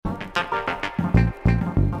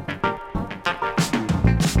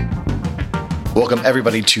Welcome,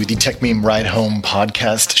 everybody, to the Tech Meme Ride Home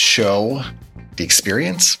podcast show, The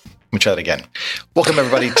Experience. Let me try that again. Welcome,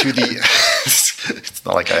 everybody, to the... It's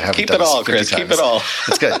not like I haven't done this 50 Chris. times. Keep it all.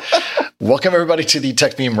 It's good. Welcome, everybody, to the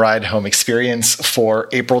Tech Meme Ride Home Experience for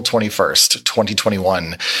April 21st,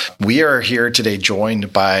 2021. We are here today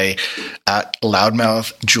joined by at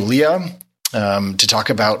Loudmouth Julia to talk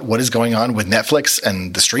about what is going on with Netflix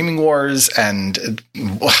and the streaming wars and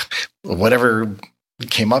whatever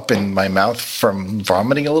came up in my mouth from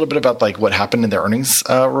vomiting a little bit about like what happened in their earnings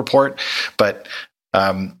report. But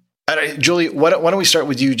Julie, why don't we start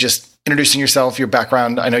with you just introducing yourself, your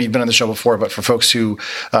background. I know you've been on the show before, but for folks who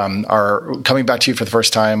are coming back to you for the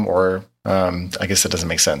first time, or I guess that doesn't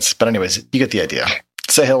make sense. But anyways, you get the idea.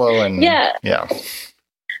 Say hello and yeah.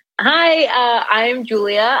 Hi, I'm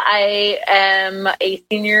Julia. I am a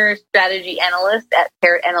senior strategy analyst at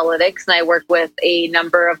Parrot Analytics, and I work with a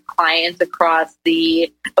number of clients across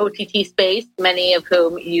the OTT space, many of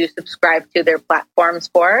whom you subscribe to their platforms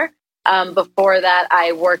for. Before that,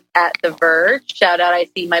 I worked at The Verge. Shout out, I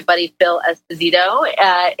see my buddy Phil Esposito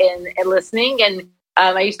in listening. And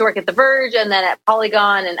I used to work at The Verge and then at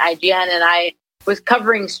Polygon and IGN, and I was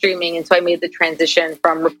covering streaming. And so I made the transition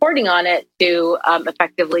from reporting on it to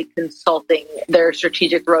effectively consulting their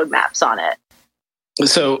strategic roadmaps on it.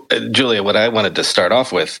 So, Julia, what I wanted to start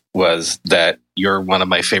off with was that you're one of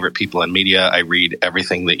my favorite people in media. I read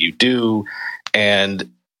everything that you do,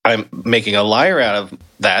 and I'm making a liar out of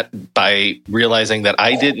that by realizing that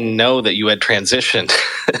I didn't know that you had transitioned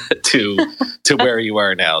to where you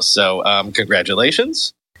are now. So,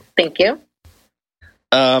 congratulations. Thank you.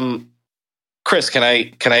 Chris, can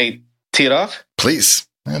I tee it off? Please,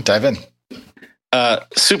 dive in.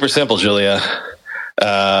 Super simple, Julia.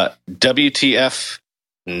 WTF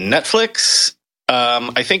Netflix.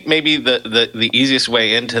 I think maybe the easiest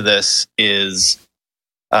way into this is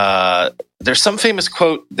there's some famous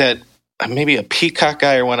quote that maybe a Peacock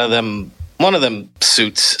guy or one of them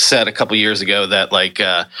suits said a couple years ago that like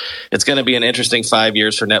it's going to be an interesting 5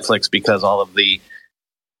 years for Netflix because all of the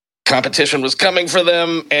competition was coming for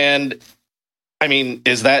them. And I mean,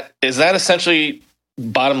 is that essentially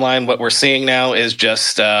bottom line what we're seeing now is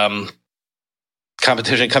just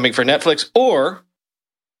competition coming for Netflix, or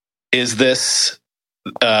is this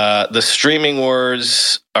the streaming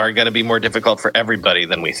wars are going to be more difficult for everybody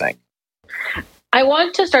than we think? I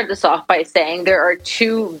want to start this off by saying there are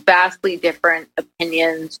two vastly different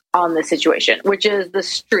opinions on the situation, which is the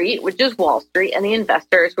street, which is Wall Street, and the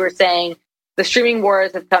investors who are saying the streaming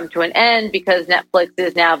wars have come to an end because Netflix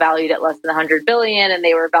is now valued at less than $100 billion, and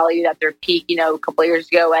they were valued at their peak, a couple of years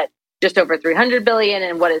ago at just over $300 billion.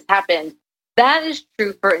 And what has happened? That is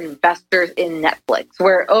true for investors in Netflix,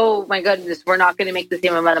 where, oh my goodness, we're not going to make the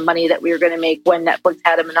same amount of money that we were going to make when Netflix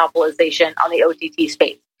had a monopolization on the OTT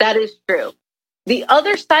space. That is true. The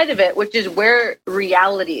other side of it, which is where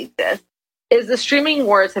reality exists, is the streaming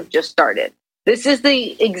wars have just started. This is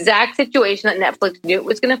the exact situation that Netflix knew it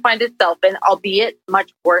was going to find itself in, albeit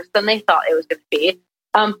much worse than they thought it was going to be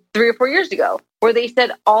 3 or 4 years ago, where they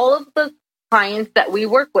said all of the clients that we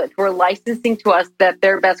work with who are licensing to us that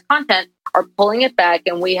their best content are pulling it back,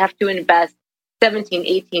 and we have to invest 17,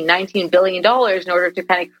 18, 19 billion dollars in order to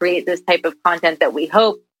kind of create this type of content that we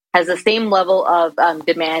hope has the same level of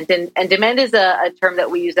demand. And demand is a term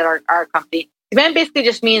that we use at our company. Demand basically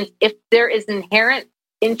just means if there is inherent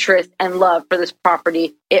interest and love for this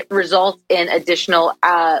property, it results in additional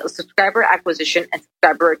subscriber acquisition and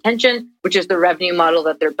subscriber retention, which is the revenue model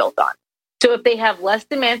that they're built on. So if they have less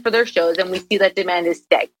demand for their shows, and we see that demand is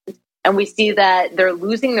stagnant, and we see that they're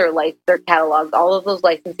losing their catalogs, all of those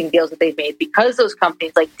licensing deals that they've made, because those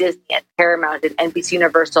companies like Disney and Paramount and NBC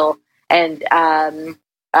Universal and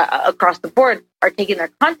across the board are taking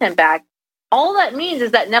their content back, all that means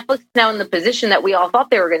is that Netflix is now in the position that we all thought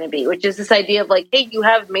they were going to be, which is this idea of like, hey, you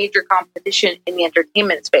have major competition in the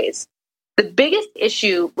entertainment space. The biggest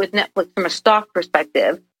issue with Netflix from a stock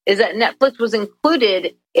perspective is that Netflix was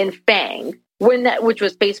included in FANG, which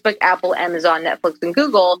was Facebook, Apple, Amazon, Netflix, and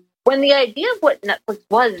Google, when the idea of what Netflix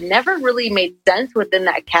was never really made sense within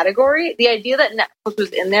that category. The idea that Netflix was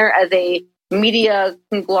in there as a media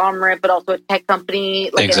conglomerate, but also a tech company,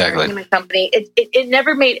 like an entertainment company, it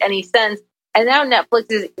never made any sense. And now Netflix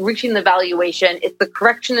is reaching the valuation. It's the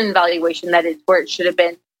correction in valuation that is where it should have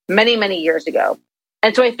been many, many years ago.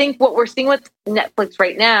 And so I think what we're seeing with Netflix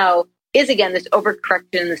right now is, again, this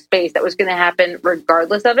overcorrection in the space that was going to happen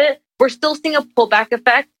regardless of it. We're still seeing a pullback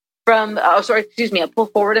effect from, a pull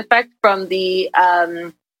forward effect from the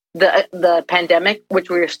pandemic, which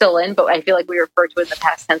we are still in, but I feel like we refer to it in the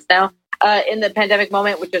past tense now. In the pandemic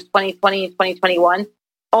moment, which was 2020 and 2021,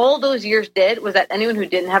 all those years did was that anyone who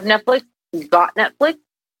didn't have Netflix got Netflix,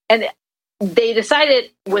 and they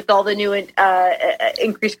decided with all the new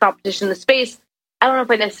increased competition in the space, I don't know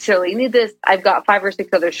if I necessarily need this. I've got 5 or 6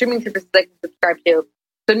 other streaming services I can subscribe to.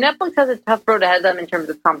 So Netflix has a tough road ahead of them in terms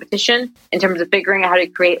of competition, in terms of figuring out how to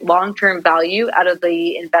create long-term value out of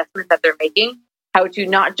the investments that they're making, how to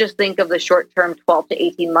not just think of the short-term 12 to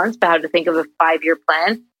 18 months, but how to think of a 5-year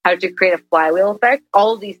plan, how to create a flywheel effect,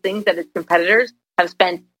 all of these things that its competitors have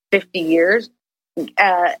spent 50 years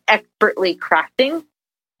expertly crafting.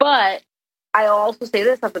 But I'll also say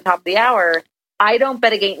this at the top of the hour, I don't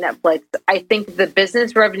bet against Netflix. I think the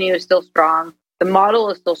business revenue is still strong. The model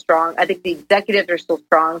is still strong. I think the executives are still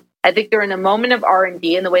strong. I think they're in a moment of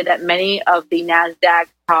R&D in the way that many of the NASDAQ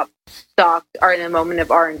top stocks are in a moment of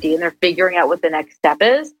R&D, and they're figuring out what the next step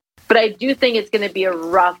is. But I do think it's going to be a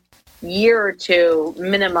rough year or two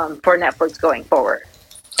minimum for Netflix going forward.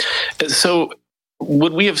 So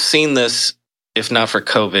would we have seen this if not for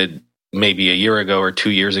COVID maybe a year ago or 2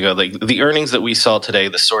 years ago? Like the earnings that we saw today,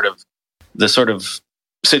 the sort of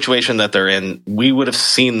situation that they're in, we would have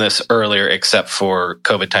seen this earlier except for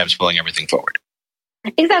COVID times pulling everything forward.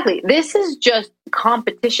 Exactly. This is just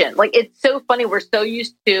competition. Like, it's so funny. We're so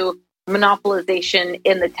used to monopolization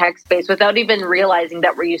in the tech space without even realizing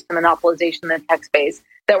that we're used to monopolization in the tech space,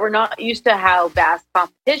 that we're not used to how vast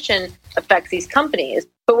competition affects these companies.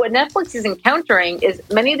 But what Netflix is encountering is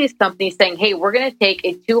many of these companies saying, hey, we're going to take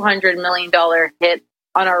a $200 million hit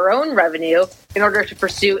on our own revenue in order to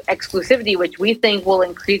pursue exclusivity, which we think will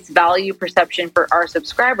increase value perception for our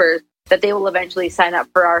subscribers, that they will eventually sign up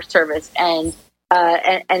for our service and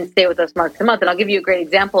stay with us month to month. And I'll give you a great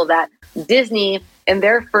example of that. Disney, in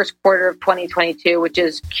their first quarter of 2022, which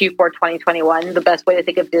is Q4 2021, the best way to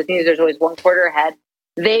think of Disney is there's always one quarter ahead.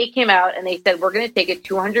 They came out and they said, we're going to take a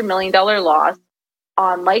 $200 million loss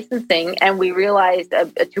on licensing, and we realized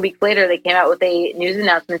 2 weeks later they came out with a news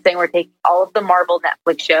announcement saying we're taking all of the Marvel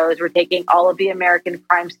Netflix shows, we're taking all of the American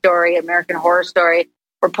Crime Story, American Horror Story,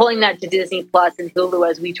 we're pulling that to Disney Plus and Hulu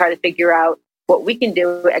as we try to figure out what we can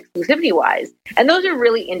do exclusivity wise. And those are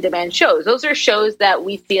really in-demand shows. Those are shows that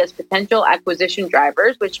we see as potential acquisition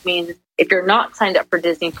drivers, which means if you're not signed up for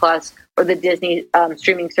Disney Plus or the Disney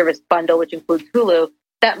streaming service bundle, which includes Hulu,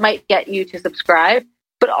 that might get you to subscribe.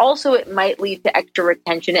 But also it might lead to extra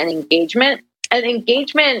retention and engagement. And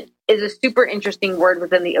engagement is a super interesting word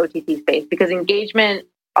within the OTT space, because engagement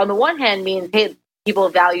on the one hand means, hey, people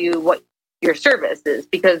value what your service is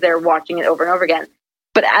because they're watching it over and over again.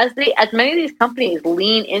 But as many of these companies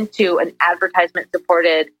lean into an advertisement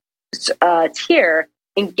supported tier,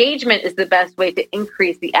 engagement is the best way to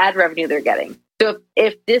increase the ad revenue they're getting. So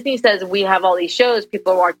if Disney says we have all these shows,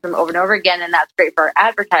 people are watching them over and over again, and that's great for our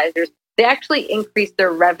advertisers, they actually increase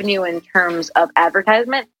their revenue in terms of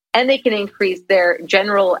advertisement, and they can increase their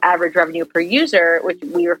general average revenue per user, which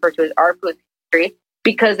we refer to as ARPU in the industry,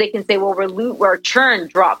 because they can say, well, our churn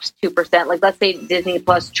drops 2%. Like, let's say Disney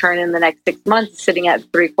Plus churn in the next 6 months is sitting at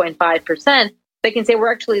 3.5%. They can say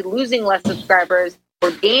we're actually losing less subscribers,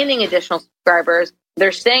 we're gaining additional subscribers,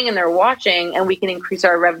 they're staying and they're watching, and we can increase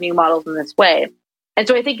our revenue models in this way. And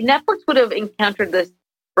so I think Netflix would have encountered this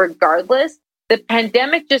regardless. The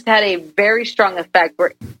pandemic just had a very strong effect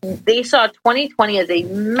where they saw 2020 as a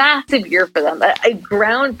massive year for them, a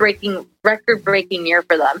groundbreaking, record-breaking year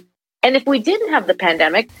for them. And if we didn't have the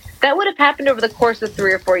pandemic, that would have happened over the course of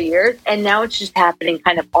 3 or 4 years. And now it's just happening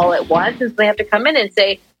kind of all at once. And so they have to come in and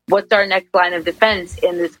say, what's our next line of defense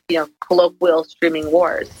in this, colloquial streaming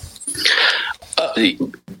wars?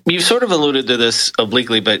 You sort of alluded to this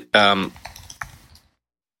obliquely, but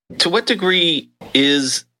to what degree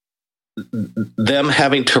is them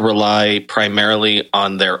having to rely primarily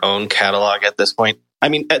on their own catalog at this point? I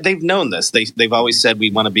mean, they've known this. They've always said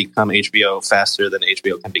we want to become HBO faster than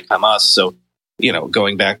HBO can become us. So,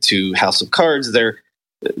 going back to House of Cards,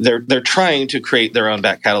 they're trying to create their own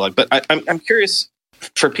back catalog. But I'm curious,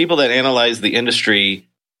 for people that analyze the industry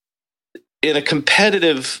in a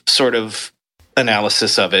competitive sort of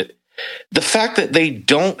analysis of it, the fact that they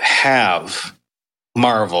don't have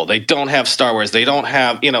Marvel, they don't have Star Wars, they don't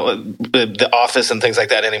have, The Office and things like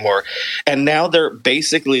that anymore, and now they're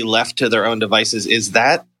basically left to their own devices. Is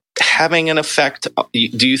that having an effect,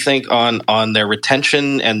 do you think, on their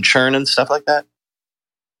retention and churn and stuff like that?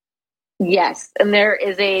 Yes, and there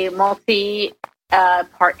is a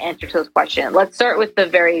multi-part answer to this question. Let's start with the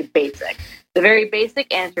very basic. The very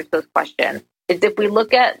basic answer to this question is if we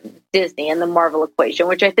look at Disney and the Marvel equation,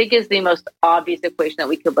 which I think is the most obvious equation that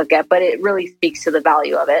we could look at, but it really speaks to the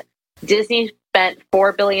value of it. Disney spent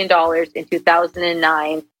 $4 billion in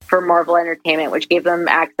 2009 for Marvel Entertainment, which gave them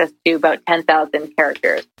access to about 10,000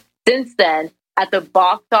 characters. Since then, at the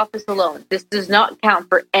box office alone, this does not count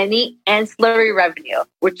for any ancillary revenue,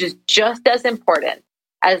 which is just as important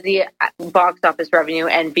as the box office revenue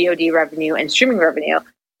and VOD revenue and streaming revenue.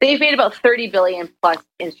 They've made about $30 billion plus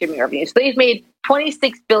in streaming revenue. So they've made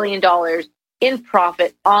 $26 billion in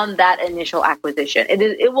profit on that initial acquisition.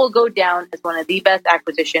 It will go down as one of the best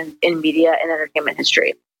acquisitions in media and entertainment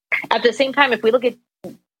history. At the same time, if we look at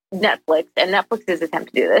Netflix, and Netflix's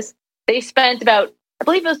attempt to do this, they spent about, I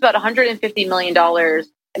believe it was about $150 million.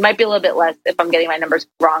 It might be a little bit less if I'm getting my numbers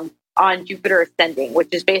wrong, on Jupiter Ascending,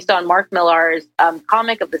 which is based on Mark Millar's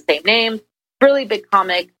comic of the same name. Really big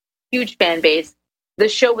comic, huge fan base. The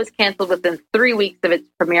show was canceled within 3 weeks of its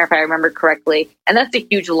premiere, if I remember correctly. And that's a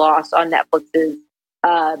huge loss on Netflix's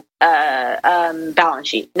balance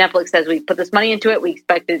sheet. Netflix says we put this money into it. We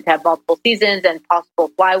expect it to have multiple seasons and possible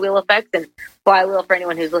flywheel effects. And flywheel, for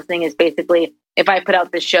anyone who's listening, is basically, if I put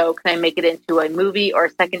out this show, can I make it into a movie or a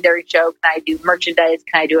secondary show? Can I do merchandise?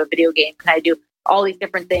 Can I do a video game? Can I do all these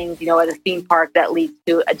different things, at a theme park that leads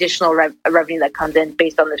to additional revenue that comes in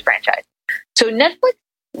based on this franchise? So Netflix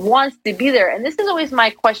wants to be there. And this is always my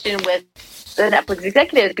question with the Netflix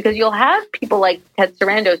executives, because you'll have people like Ted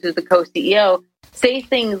Sarandos, who's the co-CEO, say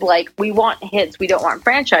things like, we want hits, we don't want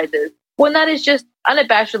franchises, when that is just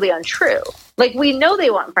unabashedly untrue. Like, we know they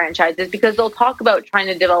want franchises because they'll talk about trying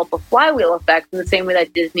to develop a flywheel effect in the same way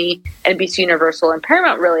that Disney, NBC Universal, and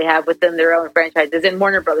Paramount really have within their own franchises, and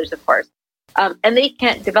Warner Brothers, of course. And they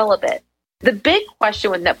can't develop it. The big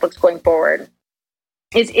question with Netflix going forward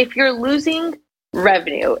is, if you're losing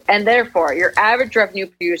revenue and therefore your average revenue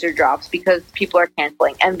per user drops because people are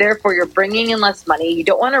canceling, and therefore you're bringing in less money, you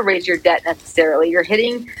don't want to raise your debt necessarily, you're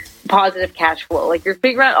hitting positive cash flow, like you're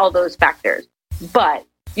figuring out all those factors, but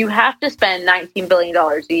you have to spend $19 billion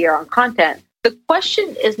a year on content. The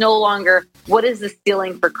question is no longer what is the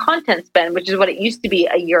ceiling for content spend, which is what it used to be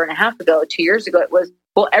a year and a half ago, 2 years ago. It was,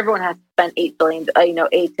 well, everyone has to spend $8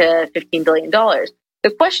 to $15 billion.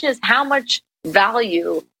 The question is, how much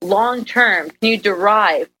value long term can you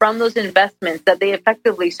derive from those investments that they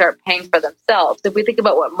effectively start paying for themselves? If we think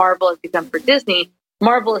about what Marvel has become for Disney,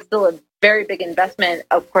 Marvel is still a very big investment,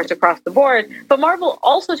 of course, across the board, but Marvel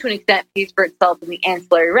also to an extent pays for itself in the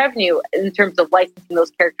ancillary revenue in terms of licensing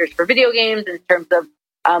those characters for video games, in terms of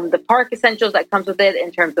the park essentials that comes with it,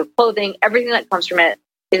 in terms of clothing. Everything that comes from it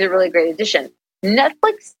is a really great addition.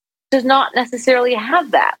 Netflix does not necessarily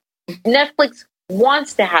have that. Netflix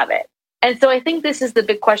wants to have it. And so I think this is the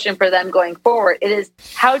big question for them going forward. It is,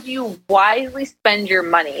 how do you wisely spend your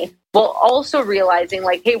money while also realizing,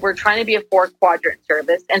 like, hey, we're trying to be a 4-quadrant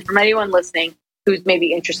service. And from anyone listening who's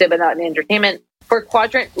maybe interested but not in entertainment,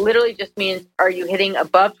 4-quadrant literally just means, are you hitting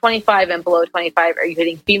above 25 and below 25? Are you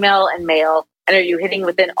hitting female and male? And are you hitting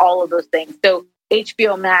within all of those things? So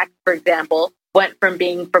HBO Max, for example, went from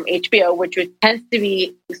being from HBO, which tends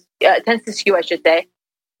to skew, I should say,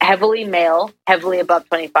 heavily male, heavily above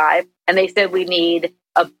 25. And they said we need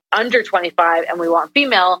under 25 and we want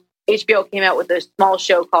female. HBO came out with a small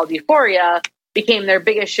show called Euphoria, became their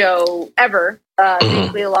biggest show ever,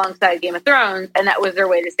 basically alongside Game of Thrones. And that was their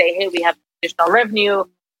way to say, hey, we have additional revenue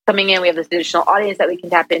coming in. We have this additional audience that we can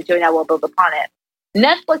tap into, and now we'll build upon it.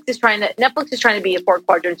 Netflix is trying to be a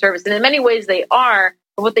 4-quadrant service. And in many ways they are.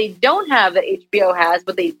 But what they don't have that HBO has,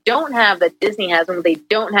 what they don't have that Disney has, and what they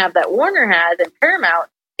don't have that Warner has and Paramount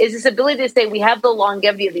is this ability to say we have the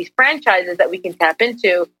longevity of these franchises that we can tap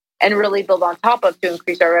into and really build on top of to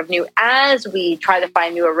increase our revenue as we try to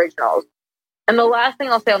find new originals. And the last thing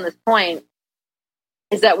I'll say on this point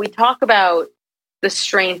is that we talk about the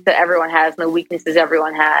strengths that everyone has and the weaknesses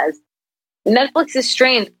everyone has. Netflix's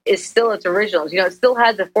strength is still its originals. It still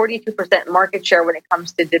has a 42% market share when it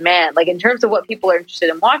comes to demand. Like, in terms of what people are interested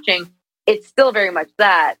in watching, it's still very much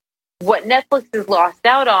that. What Netflix has lost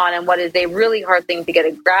out on, and what is a really hard thing to get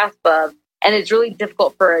a grasp of, and it's really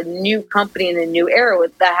difficult for a new company in a new era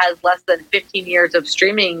that has less than 15 years of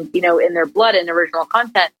streaming, in their blood and original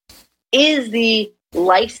content, is the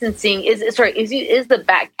licensing, is the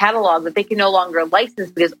back catalog that they can no longer license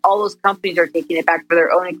because all those companies are taking it back for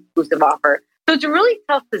their own exclusive offer. So it's a really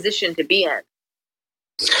tough position to be in.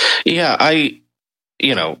 Yeah,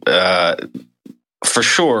 for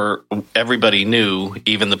sure, everybody knew,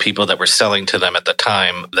 even the people that were selling to them at the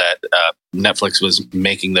time, that Netflix was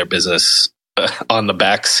making their business on the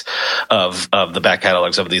backs of the back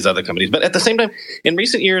catalogs of these other companies. But at the same time, in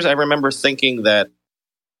recent years, I remember thinking that,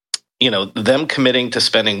 them committing to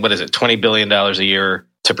spending, $20 billion a year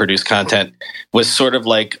to produce content was sort of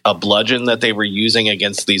like a bludgeon that they were using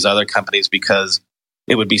against these other companies, because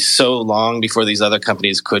it would be so long before these other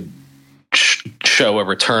companies could show a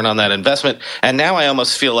return on that investment. And now I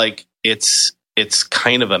almost feel like it's it's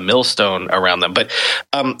kind of a millstone around them. But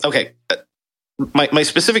okay, my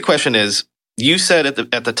specific question is: you said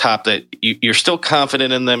at the top that you're still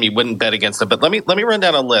confident in them, you wouldn't bet against them. But let me run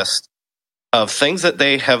down a list of things that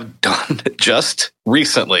they have done just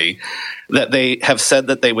recently that they have said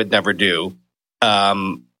that they would never do.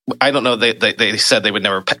 I don't know. They said they would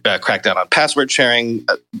never crack down on password sharing.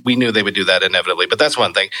 We knew they would do that inevitably, but that's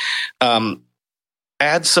one thing.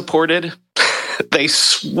 Ad supported. They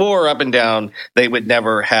swore up and down they would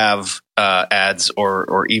never have ads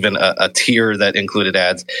or even a tier that included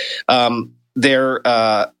ads.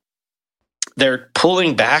 They're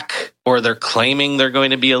pulling back, or they're claiming they're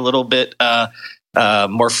going to be a little bit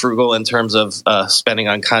more frugal in terms of spending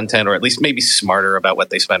on content, or at least maybe smarter about what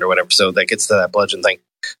they spend or whatever. So that gets to that bludgeon thing.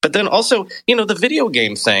 But then also, the video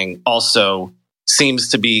game thing also seems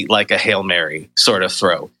to be like a Hail Mary sort of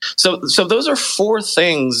throw. So those are four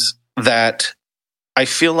things that I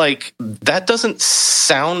feel like that doesn't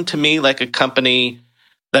sound to me like a company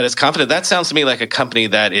that is confident. That sounds to me like a company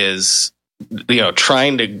that is,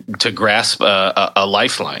 trying to grasp a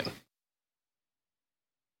lifeline.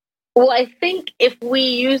 Well, I think if we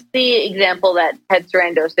use the example that Ted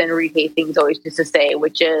Sarandos and Reed Hastings always used to say,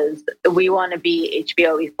 which is we want to be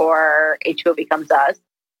HBO before HBO becomes us.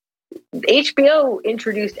 HBO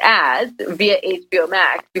introduced ads via HBO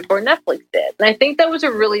Max before Netflix did. And I think that was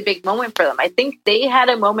a really big moment for them. I think they had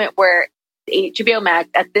a moment where HBO Max,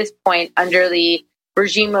 at this point, under the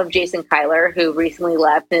regime of Jason Kilar, who recently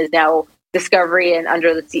left and is now Discovery and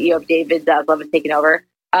under the CEO of David Zaslav has taken over,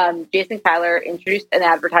 Jason Kilar introduced an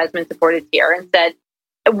advertisement-supported tier and said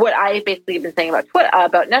what I basically have been saying about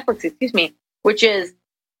Netflix, which is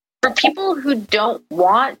for people who don't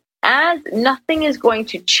want ads, nothing is going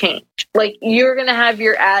to change. Like, you're going to have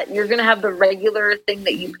your ad, you're going to have the regular thing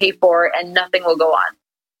that you pay for, and nothing will go on.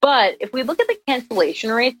 But if we look at the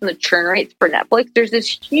cancellation rates and the churn rates for Netflix, there's this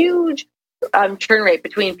huge churn rate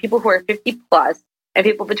between people who are 50 plus and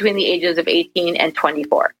people between the ages of 18 and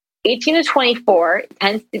 24. 18 to 24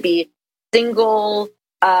 tends to be single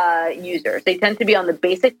users. They tend to be on the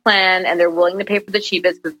basic plan, and they're willing to pay for the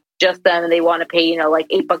cheapest because it's just them, and they want to pay, like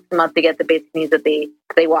 $8 a month to get the basic needs that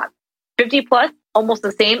they want. 50 plus, almost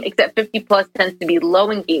the same, except 50 plus tends to be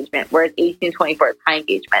low engagement, whereas 18 to 24 is high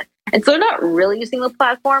engagement. And so they're not really using the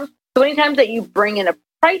platform. So anytime that you bring in a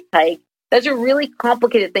price hike, that's a really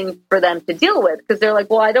complicated thing for them to deal with, because they're like,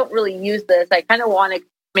 well, I don't really use this. I kind of want to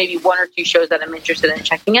maybe one or two shows that I'm interested in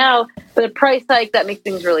checking out, but a price hike, that makes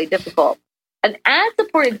things really difficult. An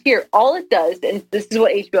ad-supported tier, all it does, and this is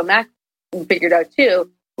what HBO Max figured out too,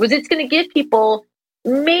 was it's going to give people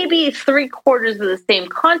maybe 3/4 of the same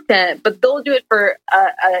content, but they'll do it for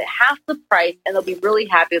half the price, and they'll be really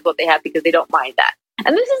happy with what they have because they don't mind that.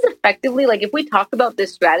 And this is effectively, like, if we talk about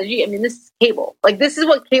this strategy, this is cable. Like, this is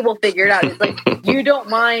what cable figured out. It's like, you don't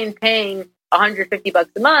mind paying $150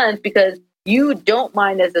 a month because you don't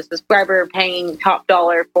mind as a subscriber paying top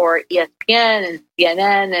dollar for ESPN and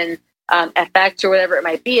CNN and FX or whatever it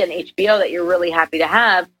might be, and HBO that you're really happy to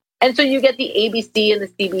have. And so you get the ABC and the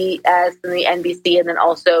CBS and the NBC, and then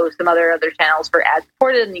also some other channels for ad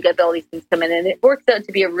supported, and you get all these things come in, and it works out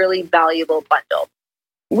to be a really valuable bundle.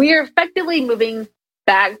 We are effectively moving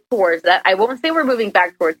back towards that. I won't say we're moving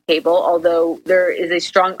back towards cable, although there is a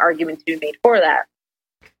strong argument to be made for that.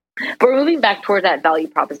 But we're moving back towards that value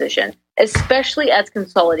proposition, especially as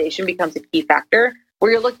consolidation becomes a key factor,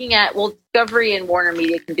 where you're looking at, well, Discovery and Warner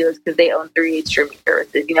Media can do this because they own 3 streaming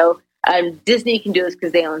services. Disney can do this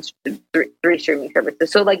because they own 3 streaming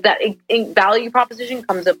services. So like that value proposition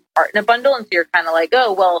comes apart in a bundle. And so you're kind of like,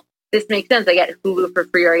 oh, well, this makes sense. I get Hulu for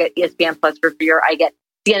free, or I get ESPN Plus for free, or I get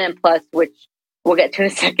CNN Plus, which we'll get to in a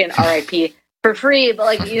second, RIP, for free.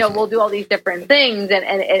 But we'll do all these different things, and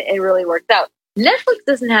it really works out. Netflix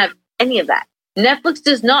doesn't have any of that. Netflix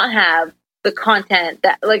does not have the content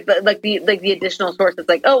that like the additional sources,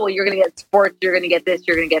 like, oh, well, you're going to get sports, you're going to get this,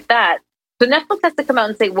 you're going to get that. So Netflix has to come out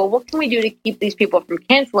and say, well, what can we do to keep these people from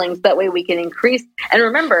canceling so that way we can increase? And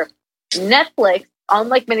remember, Netflix,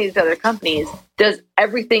 unlike many of these other companies, does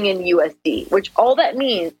everything in USD, which all that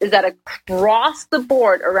means is that across the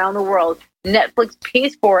board around the world, Netflix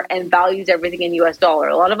pays for and values everything in US dollar.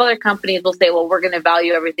 A lot of other companies will say, well, we're going to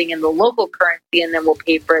value everything in the local currency, and then we'll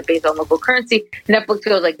pay for it based on local currency. Netflix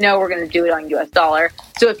goes like, no, we're going to do it on US dollar.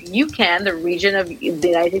 So if you can, the region of the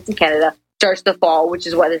United States and Canada starts to fall, which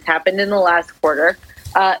is what has happened in the last quarter,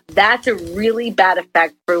 that's a really bad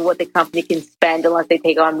effect for what the company can spend unless they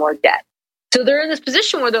take on more debt. So they're in this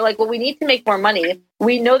position where they're like, well, we need to make more money.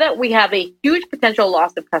 We know that we have a huge potential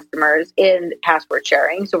loss of customers in password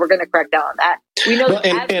sharing, so we're going to crack down on that. We know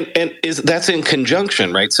that's in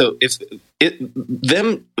conjunction, right? So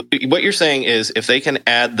what you're saying is if they can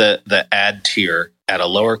add the ad tier at a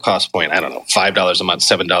lower cost point, I don't know, $5 a month,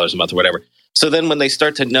 $7 a month, or whatever. So then when they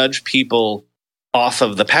start to nudge people off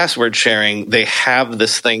of the password sharing, they have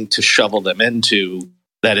this thing to shovel them into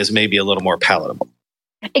that is maybe a little more palatable.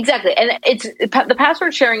 Exactly. And the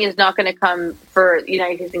password sharing is not going to come for the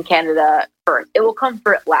United States and Canada first. It will come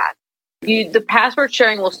for it last. The password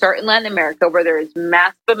sharing will start in Latin America, where there is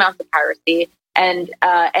massive amounts of piracy, and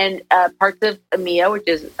parts of EMEA, which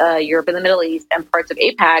is Europe and the Middle East, and parts of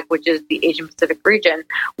APAC, which is the Asian Pacific region,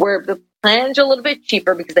 where the plans are a little bit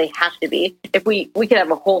cheaper because they have to be. If we could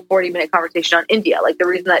have a whole 40-minute conversation on India. Like, the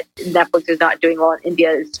reason that Netflix is not doing well in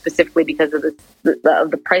India is specifically because of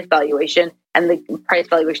the price valuation and the price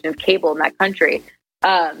valuation of cable in that country.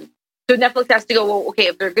 So Netflix has to go, well, okay,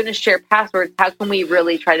 if they're going to share passwords, how can we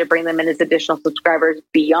really try to bring them in as additional subscribers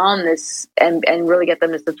beyond this and really get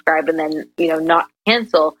them to subscribe and then, not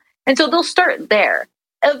cancel? And so they'll start there.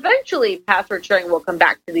 Eventually, password sharing will come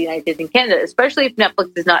back to the United States and Canada, especially if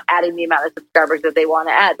Netflix is not adding the amount of subscribers that they want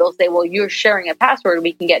to add. They'll say, well, you're sharing a password,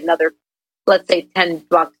 we can get another, let's say, $10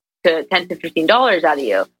 to $15 out of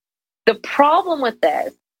you. The problem with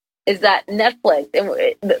this is that Netflix, and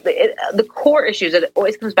the core issues that it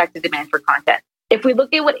always comes back to demand for content. If we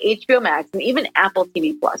look at what HBO Max and even Apple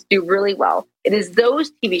TV Plus do really well, it is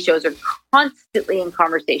those TV shows are constantly in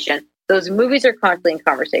conversation. Those movies are constantly in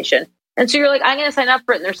conversation. And so you're like, I'm going to sign up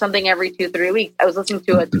for it, and there's something every 2-3 weeks. I was listening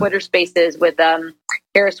to a Twitter Spaces with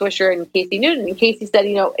Kara Swisher and Casey Newton, and Casey said,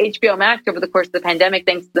 HBO Max over the course of the pandemic,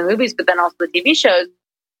 thanks to the movies, but then also the TV shows,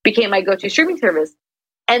 became my go-to streaming service.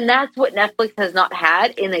 And that's what Netflix has not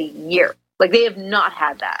had in a year. Like, they have not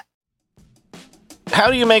had that. How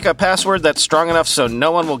do you make a password that's strong enough so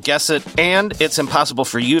no one will guess it, and it's impossible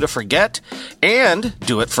for you to forget, and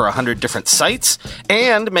do it for 100 different sites,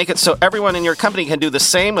 and make it so everyone in your company can do the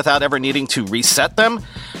same without ever needing to reset them?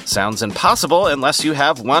 Sounds impossible unless you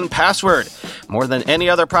have 1Password. More than any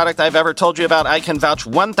other product I've ever told you about, I can vouch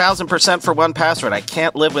 1,000% for 1Password. I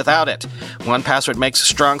can't live without it. 1Password makes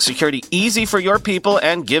strong security easy for your people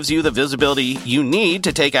and gives you the visibility you need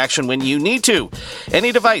to take action when you need to.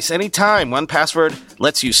 Any device, anytime, 1Password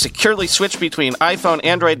lets you securely switch between iPhone,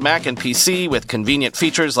 Android, Mac, and PC with convenient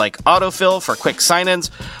features like autofill for quick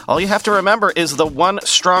sign-ins. All you have to remember is the one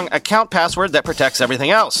strong account password that protects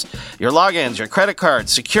everything else. Your logins, your credit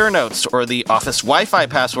cards, secure notes, or the office Wi-Fi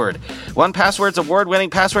password. 1Password's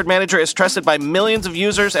award-winning password manager is trusted by millions of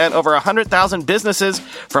users and over 100,000 businesses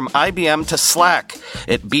from IBM to Slack.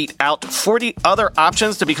 It beat out 40 other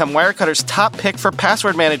options to become Wirecutter's top pick for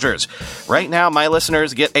password managers. Right now, my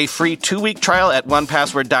listeners get a free 2-week trial at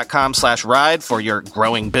onepassword.com/ride for your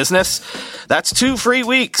growing business. That's 2 free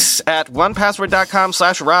weeks at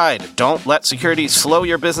onepassword.com/ride. Don't let security slow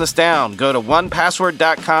your business down. Go to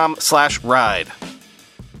onepassword.com/ride.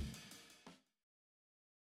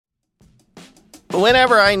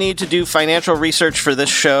 Whenever I need to do financial research for this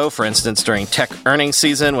show, for instance during tech earnings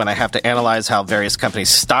season when I have to analyze how various companies'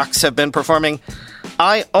 stocks have been performing,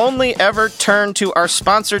 I only ever turn to our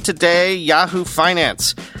sponsor today, Yahoo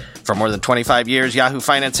Finance. For more than 25 years, Yahoo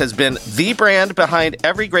Finance has been the brand behind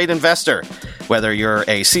every great investor. Whether you're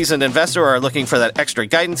a seasoned investor or are looking for that extra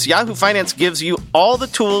guidance, Yahoo Finance gives you all the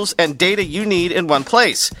tools and data you need in one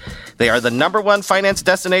place. They are the #1 finance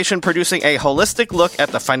destination producing a holistic look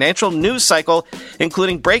at the financial news cycle,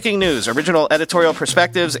 including breaking news, original editorial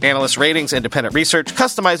perspectives, analyst ratings, independent research,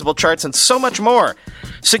 customizable charts, and so much more.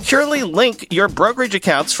 Securely link your brokerage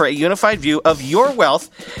accounts for a unified view of your wealth,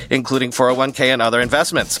 including 401k and other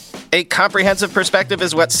investments. A comprehensive perspective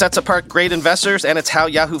is what sets apart great investors, and it's how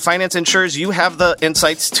Yahoo Finance ensures you have the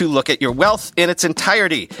insights to look at your wealth in its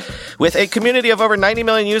entirety. With a community of over 90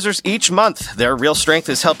 million users each month, their real strength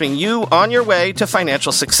is helping you on your way to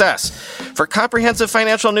financial success. For comprehensive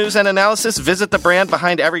financial news and analysis, visit the brand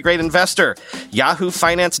behind every great investor,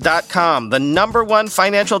 yahoofinance.com, the #1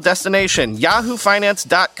 financial destination,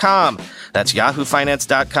 yahoofinance.com. That's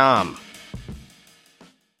yahoofinance.com.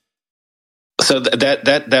 So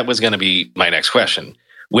that was going to be my next question,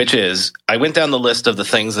 which is, I went down the list of the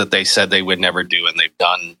things that they said they would never do and they've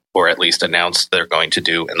done, or at least announced they're going to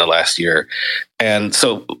do in the last year. And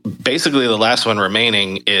so basically the last one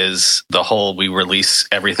remaining is the whole we release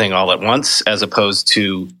everything all at once as opposed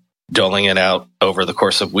to doling it out over the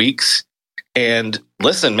course of weeks. And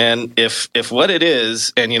listen, man, if what it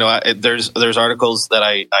is, and there's articles that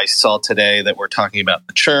I saw today that were talking about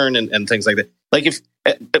the churn and things like that. Like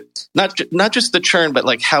not just the churn, but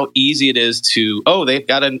like how easy it is to, oh, they've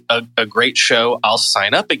got a great show, I'll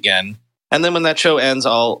sign up again. And then when that show ends,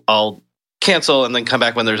 I'll cancel and then come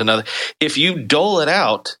back when there's another. If you dole it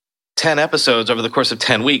out 10 episodes over the course of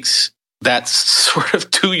 10 weeks, that's sort of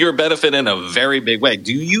to your benefit in a very big way.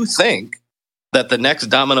 Do you think that the next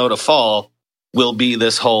domino to fall will be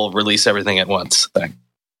this whole release everything at once thing?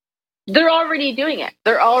 They're already doing it.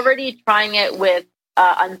 They're already trying it with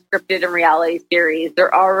unscripted and reality series.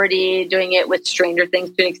 They're already doing it with Stranger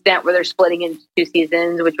Things to an extent where they're splitting into 2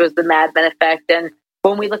 seasons, which was the Mad Men effect. And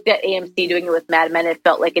when we looked at AMC doing it with Mad Men, it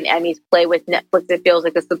felt like an Emmys play. With Netflix, it feels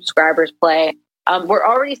like a subscribers play. We're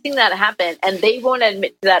already seeing that happen, and they won't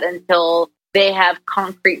admit to that until they have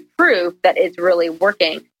concrete proof that it's really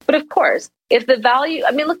working. But of course, if the value,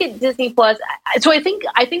 I mean, look at Disney Plus. So I think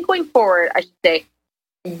going forward, I should say,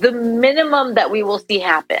 the minimum that we will see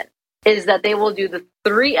happen is that they will do the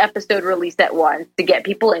 3-episode release at once to get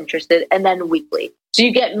people interested, and then weekly. So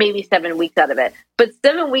you get maybe 7 weeks out of it. But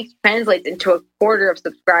 7 weeks translates into a quarter of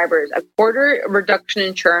subscribers, a quarter reduction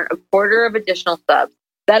in churn, a quarter of additional subs.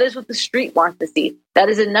 That is what the street wants to see. That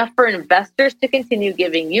is enough for investors to continue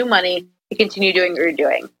giving you money to continue doing what you're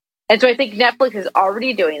doing. And so I think Netflix is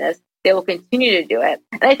already doing this. They will continue to do it.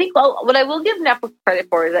 And I think what I will give Netflix credit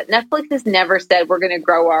for is that Netflix has never said we're going to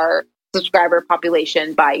grow our subscriber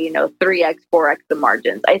population by, 3x, 4x the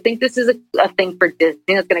margins. I think this is a thing for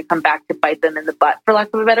Disney that's going to come back to bite them in the butt, for lack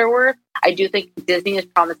of a better word. I do think Disney is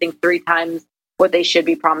promising 3 times what they should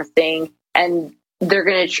be promising, and they're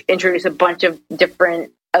going to introduce a bunch of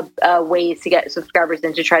different ways to get subscribers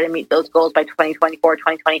in to try to meet those goals by 2024,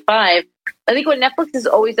 2025. I think what Netflix has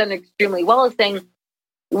always done extremely well is saying,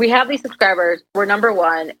 we have these subscribers, we're number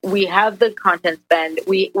one, we have the content spend,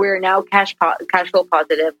 we're now cash flow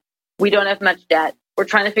positive, we don't have much debt, we're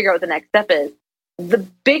trying to figure out what the next step is. The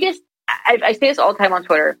biggest, I say this all the time on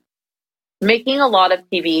Twitter, making a lot of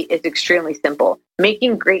TV is extremely simple.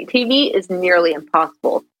 Making great TV is nearly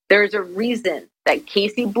impossible. There's a reason that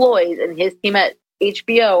Casey Bloys and his team at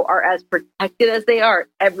HBO are as protected as they are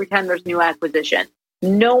every time there's new acquisition.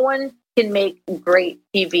 No one can make great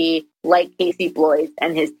TV like Casey Bloys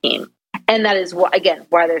and his team. And that is, why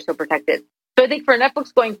they're so protected. So I think for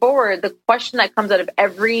Netflix going forward, the question that comes out of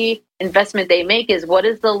every investment they make is, what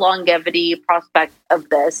is the longevity prospect of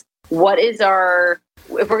this? What is if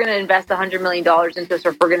we're going to invest $100 million into this, or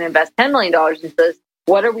if we're going to invest $10 million into this,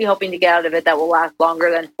 what are we hoping to get out of it that will last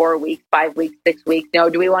longer than 4 weeks, 5 weeks, 6 weeks?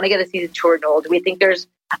 Do we want to get a season 2 renewal? Do we think there's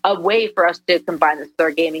a way for us to combine this with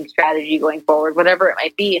our gaming strategy going forward? Whatever it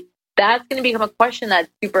might be, that's going to become a question that's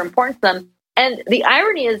super important to them. And the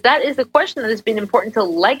irony is that is a question that has been important to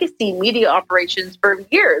legacy media operations for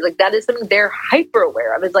years. Like, that is something they're hyper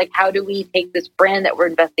aware of. It's like, how do we take this brand that we're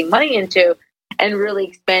investing money into and really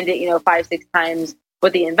expand it, 5-6 times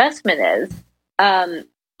what the investment is?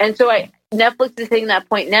 And so Netflix is hitting that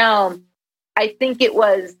point now. I think it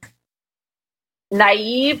was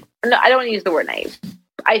naive. No, I don't want to use the word naive.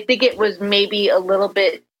 I think it was maybe a little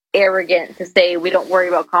bit arrogant to say we don't worry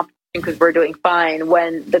about competition because we're doing fine,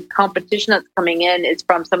 when the competition that's coming in is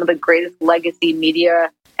from some of the greatest legacy media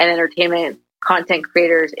and entertainment content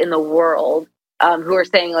creators in the world, who are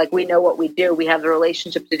saying, like, we know what we do. We have the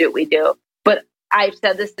relationships to do what we do. But I've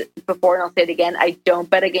said this before, and I'll say it again. I don't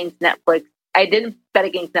bet against Netflix. I didn't bet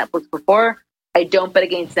against Netflix before. I don't bet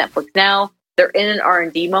against Netflix now. They're in an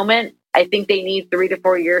R&D moment. I think they need 3 to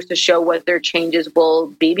 4 years to show what their changes will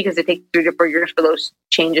be, because it takes 3 to 4 years for those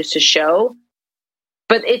changes to show.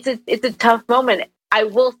 But it's a tough moment. I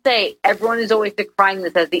will say everyone is always decrying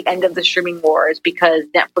this as the end of the streaming wars because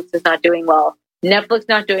Netflix is not doing well. Netflix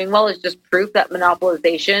not doing well is just proof that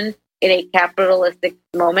monopolization in a capitalistic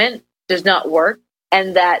moment does not work,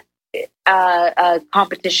 and that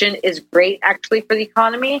competition is great actually for the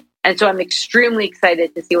economy. And so I'm extremely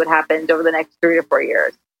excited to see what happens over the next 3 to 4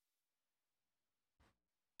 years.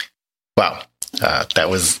 Wow. That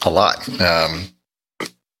was a lot.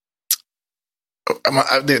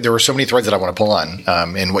 There were so many threads that I want to pull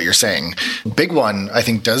on in what you're saying. Big one, I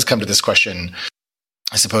think, does come to this question,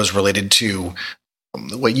 I suppose, related to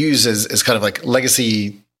what you use as kind of like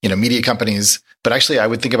legacy, media companies. But actually, I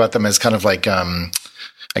would think about them as kind of like, I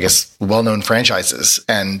guess, well-known franchises.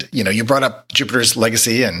 And, you brought up Jupiter's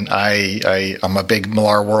Legacy, and I'm a big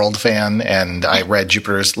Millar World fan, and I read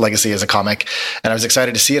Jupiter's Legacy as a comic, and I was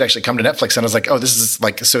excited to see it actually come to Netflix. And I was like, oh, this is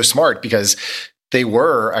like so smart, because they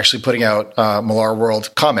were actually putting out Millar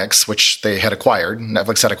World comics, which they had acquired,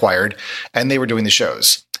 Netflix had acquired, and they were doing the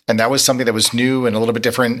shows. And that was something that was new and a little bit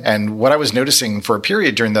different. And what I was noticing for a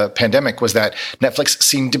period during the pandemic was that Netflix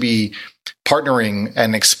seemed to be partnering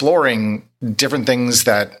and exploring different things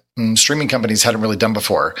that streaming companies hadn't really done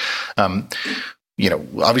before.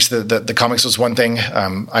 Obviously the comics was one thing.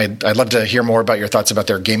 I'd love to hear more about your thoughts about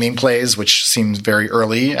their gaming plays, which seems very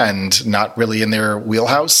early and not really in their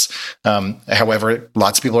wheelhouse. However,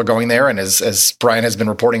 lots of people are going there. And as Brian has been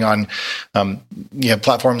reporting on,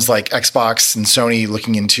 platforms like Xbox and Sony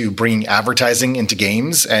looking into bringing advertising into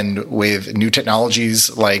games, and with new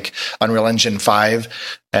technologies like Unreal Engine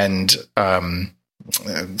 5 and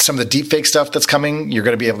some of the deepfake stuff that's coming, you're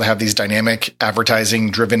going to be able to have these dynamic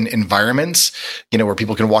advertising driven environments, where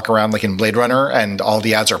people can walk around like in Blade Runner and all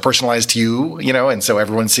the ads are personalized to you, and so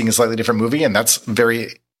everyone's seeing a slightly different movie, and that's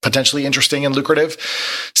very potentially interesting and lucrative.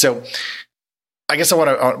 So I guess I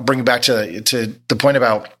want to bring it back to the point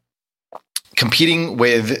about competing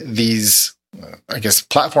with these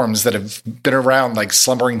platforms that have been around like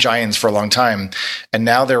slumbering giants for a long time. And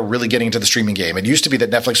now they're really getting into the streaming game. It used to be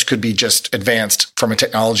that Netflix could be just advanced from a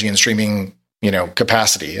technology and streaming,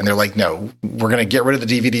 capacity. And they're like, no, we're going to get rid of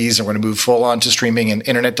the DVDs and we're going to move full on to streaming and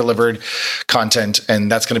internet delivered content.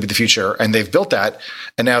 And that's going to be the future. And they've built that.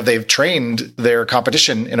 And now they've trained their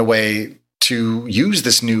competition in a way to use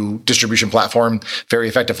this new distribution platform very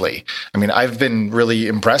effectively. I mean, I've been really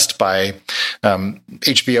impressed by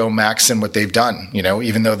HBO Max and what they've done.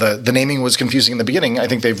 Even though the naming was confusing in the beginning, I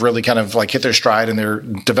think they've really kind of like hit their stride, and they're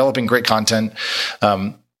developing great content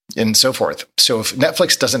and so forth. So if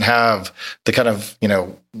Netflix doesn't have the kind of,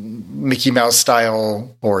 Mickey Mouse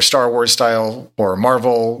style or Star Wars style or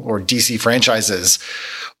Marvel or DC franchises,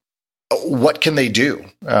 what can they do?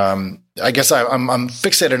 I guess I'm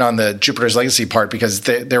fixated on the Jupiter's Legacy part because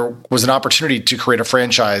there was an opportunity to create a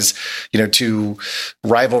franchise, to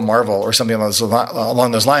rival Marvel or something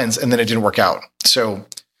along those lines, and then it didn't work out. So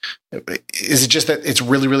is it just that it's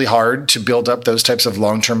really, really hard to build up those types of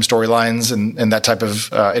long-term storylines and that type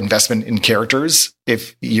of investment in characters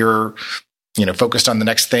if you're, focused on the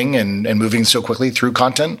next thing and moving so quickly through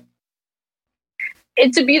content?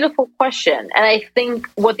 It's a beautiful question. And I think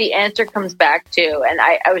what the answer comes back to, and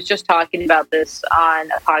I was just talking about this on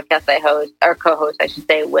a podcast I host, or co-host, I should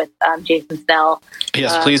say, with Jason Snell.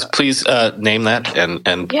 Yes, please name that. And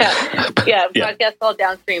podcast called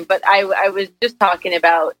Downstream. But I was just talking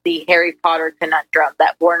about the Harry Potter conundrum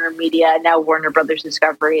that Warner Media, now Warner Brothers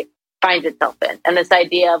Discovery, finds itself in. And this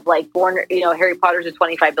idea of like Warner, Harry Potter's a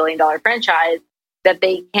 $25 billion franchise that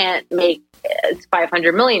they can't make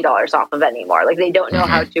 $500 million off of anymore. Like they don't know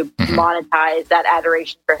how to monetize that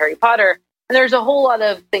adoration for Harry Potter. And there's a whole lot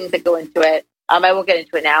of things that go into it. I won't get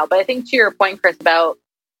into it now, but I think to your point, Chris, about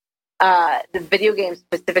the video game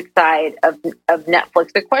specific side of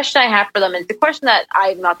Netflix, the question I have for them, and it's a question that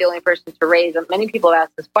I'm not the only person to raise, and many people have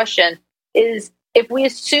asked this question, is if we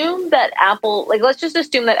assume that Apple, like let's just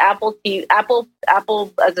assume that Apple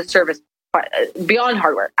as a service, beyond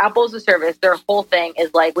hardware, Apple as a service, their whole thing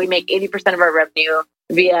is like we make 80% of our revenue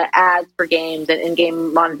via ads for games and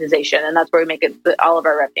in-game monetization, and that's where we make all of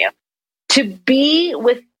our revenue. To be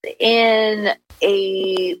within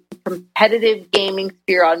a competitive gaming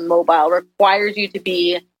sphere on mobile requires you to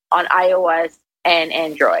be on iOS and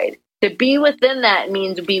Android. To be within that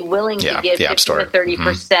means be willing to give 15 to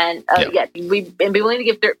 30%. And be willing to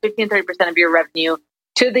give 15 to 30% of your revenue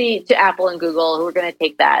to Apple and Google, who are going to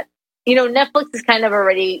take that. Netflix has kind of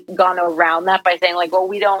already gone around that by saying like, well,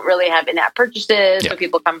 we don't really have in-app purchases. So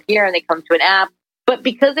people come here and they come to an app. But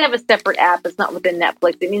because they have a separate app that's not within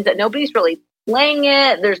Netflix, it means that nobody's really playing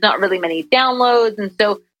it. There's not really many downloads. And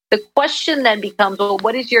so the question then becomes, well,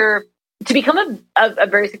 to become a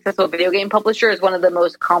very successful video game publisher is one of the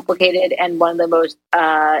most complicated and one of the most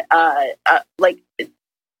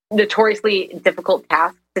notoriously difficult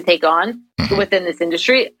tasks to take on within this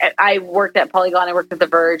industry. I worked at Polygon. I worked at The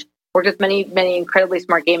Verge. Worked with many, many incredibly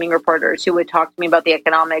smart gaming reporters who would talk to me about the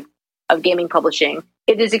economics of gaming publishing.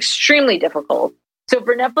 It is extremely difficult. So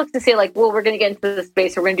for Netflix to say like, well, we're going to get into the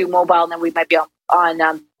space, we're going to do mobile, and then we might be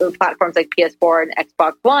on platforms like PS4 and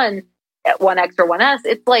Xbox One, 1X or 1S,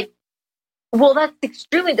 it's like, well, that's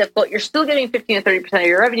extremely difficult. You're still getting 15 to 30% of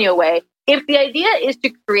your revenue away. If the idea is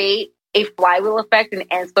to create a flywheel effect and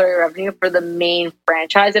ancillary revenue for the main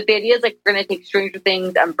franchise, if the idea is like we're going to take Stranger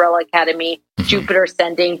Things, Umbrella Academy, Jupiter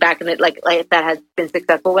Ascending back in the like that has been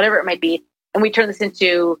successful, whatever it might be, and we turn this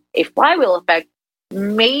into a flywheel effect,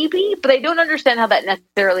 maybe, but I don't understand how that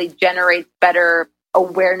necessarily generates better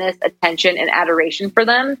awareness, attention, and adoration for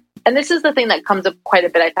them. And this is the thing that comes up quite a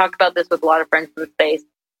bit. I talk about this with a lot of friends in the space.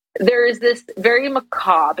 There is this very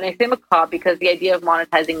macabre, and I say macabre because the idea of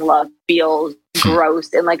monetizing love feels gross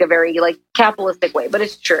in like a very like capitalistic way, but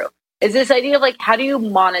it's true. Is this idea of like, how do you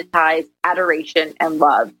monetize adoration and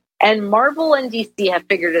love? And Marvel and DC have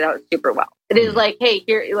figured it out super well. It is like, hey,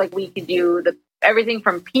 here, like we could do everything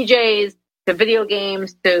from PJs to video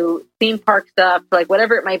games to theme park stuff, to like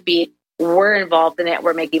whatever it might be. We're involved in it.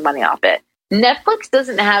 We're making money off it. Netflix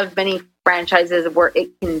doesn't have many franchises where it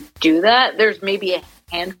can do that. There's maybe a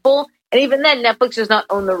handful. And even then, Netflix does not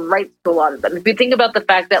own the rights to a lot of them. If you think about the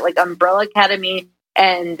fact that like Umbrella Academy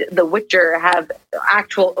and The Witcher have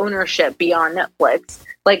actual ownership beyond Netflix,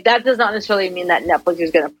 like that does not necessarily mean that Netflix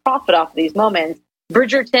is going to profit off of these moments.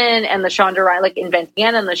 Bridgerton and the Shonda Rhimes, like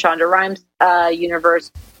Inventiana and the Shonda Rhimes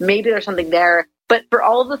universe, maybe there's something there. But for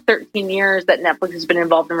all the 13 years that Netflix has been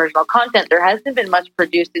involved in original content, there hasn't been much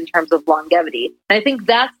produced in terms of longevity. And I think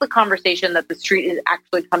that's the conversation that the street is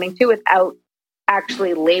actually coming to without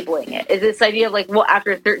actually labeling it. Is this idea of like, well,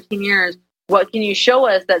 after 13 years, what can you show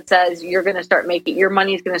us that says you're going to start making, your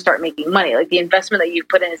money is going to start making money? Like the investment that you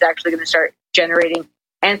put in is actually going to start generating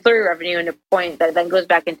ancillary revenue, and a point that then goes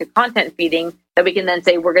back into content feeding that we can then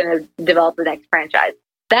say we're going to develop the next franchise.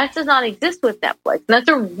 That does not exist with Netflix. And that's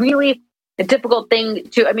a really difficult thing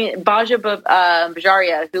to, I mean, Baja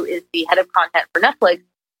Bajaria, who is the head of content for Netflix,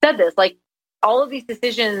 said this, like all of these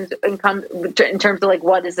decisions in terms of like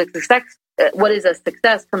what is a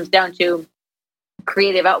success comes down to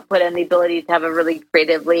creative output and the ability to have a really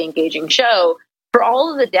creatively engaging show. For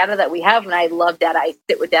all of the data that we have, and I love data, I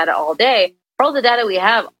sit with data all day. For all the data we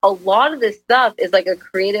have, a lot of this stuff is like a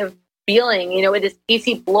creative feeling. You know, it is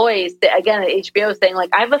Casey Bloys, again, at HBO saying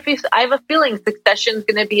like, I have a feeling Succession's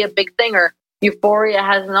going to be a big thing, or Euphoria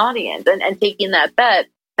has an audience, and taking that bet.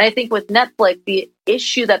 And I think with Netflix, the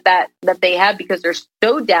issue that they have, because they're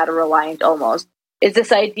so data reliant almost, is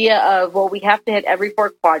this idea of, well, we have to hit every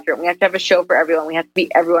 4 quadrant. We have to have a show for everyone. We have to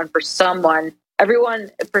be everyone for someone,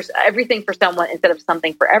 everyone for everything for someone instead of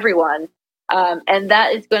something for everyone. And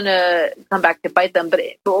that is going to come back to bite them. But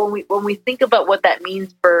when we think about what that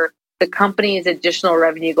means for the company's additional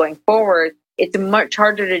revenue going forward, it's much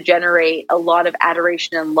harder to generate a lot of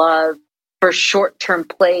adoration and love for short-term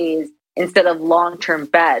plays instead of long-term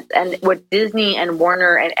bets. And what Disney and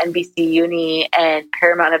Warner and NBC Uni and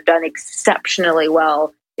Paramount have done exceptionally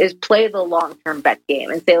well is play the long-term bet game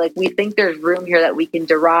and say, like, we think there's room here that we can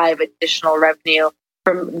derive additional revenue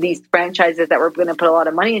from these franchises that we're going to put a lot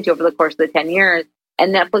of money into over the course of the 10 years.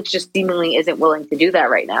 And Netflix just seemingly isn't willing to do that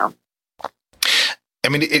right now. I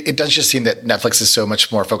mean, it does just seem that Netflix is so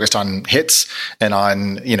much more focused on hits and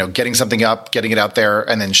on, you know, getting something up, getting it out there,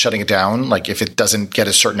 and then shutting it down. Like if it doesn't get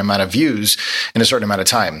a certain amount of views in a certain amount of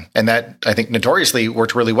time. And that, I think, notoriously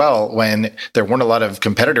worked really well when there weren't a lot of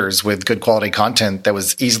competitors with good quality content that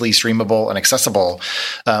was easily streamable and accessible.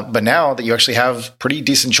 But now that you actually have pretty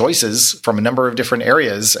decent choices from a number of different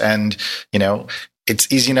areas, and, you know,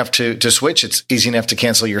 it's easy enough to switch. It's easy enough to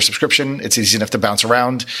cancel your subscription. It's easy enough to bounce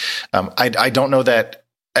around. I don't know that,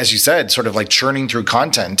 as you said, sort of like churning through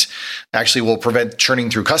content actually will prevent churning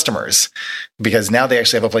through customers, because now they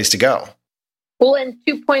actually have a place to go. Well, and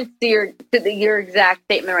 2 points to your exact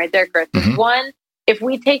statement right there, Chris. Mm-hmm. One, if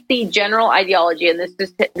we take the general ideology, and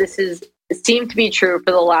this is seemed to be true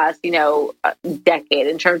for the last decade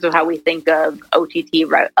in terms of how we think of OTT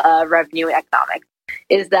revenue economics,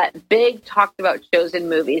 is that big talked about shows and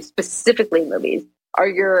movies, specifically movies, are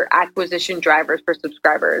your acquisition drivers for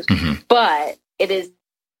subscribers. Mm-hmm. But it is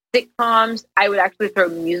sitcoms. I would actually throw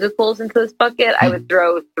musicals into this bucket. Mm-hmm. I would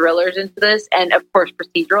throw thrillers into this. And of course,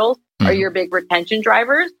 procedurals are your big retention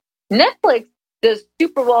drivers. Netflix does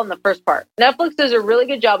super well in the first part. Netflix does a really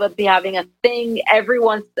good job of having a thing every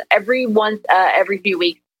few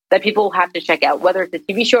weeks that people have to check out, whether it's a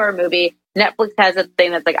TV show or a movie. Netflix has a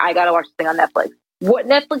thing that's like, I got to watch this thing on Netflix. What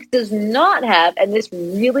Netflix does not have, and this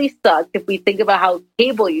really sucks if we think about how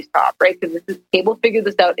cable used to operate, because cable figured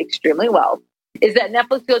this out extremely well, is that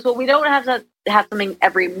Netflix goes, well, we don't have to have something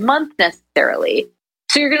every month necessarily,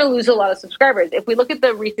 so you're going to lose a lot of subscribers. If we look at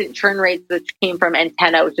the recent churn rates that came from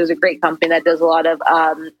Antenna, which is a great company that does a lot of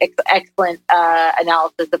excellent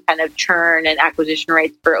analysis of kind of churn and acquisition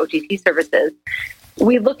rates for OTT services,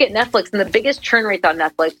 we look at Netflix, and the biggest churn rates on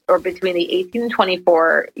Netflix are between the 18 and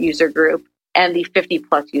 24 user group and the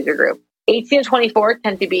 50-plus user group. 18 and 24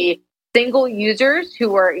 tend to be single users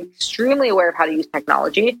who are extremely aware of how to use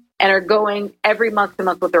technology and are going every month to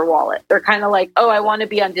month with their wallet. They're kind of like, oh, I want to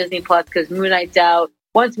be on Disney Plus because Moon Knight's out.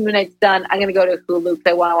 Once Moon Knight's done, I'm going to go to Hulu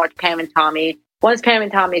because I want to watch Pam and Tommy. Once Pam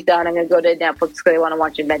and Tommy's done, I'm going to go to Netflix because I want to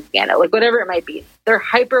watch Inventiana. Like whatever it might be. They're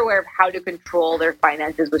hyper aware of how to control their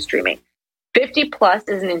finances with streaming. 50-plus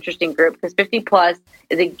is an interesting group because 50-plus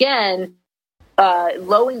is, again,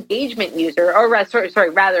 low engagement user,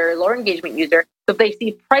 rather lower engagement user. So if they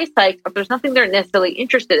see price hikes, if there's nothing they're necessarily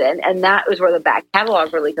interested in, and that was where the back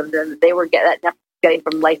catalog really comes in, that they were getting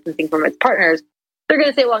from licensing from its partners, they're going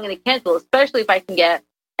to say, well, I'm going to cancel, especially if I can get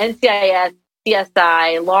NCIS,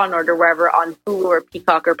 CSI, Law and Order, wherever on Hulu or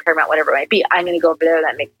Peacock or Paramount, whatever it might be. I'm going to go over there.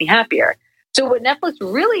 That makes me happier. So what Netflix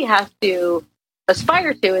really has to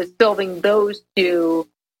aspire to is solving those two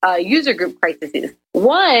user group crises.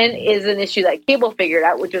 One is an issue that cable figured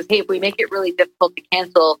out, which was, hey, if we make it really difficult to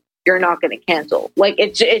cancel, you're not going to cancel. Like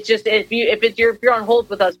it's just if you're on hold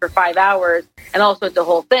with us for 5 hours and also it's a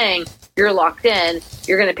whole thing, you're locked in.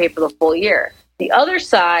 You're going to pay for the full year. The other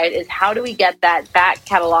side is, how do we get that back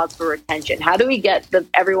catalog for retention? How do we get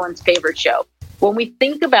everyone's favorite show? When we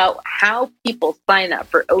think about how people sign up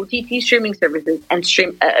for OTT streaming services and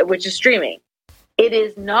which is streaming, it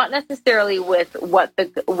is not necessarily with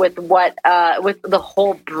the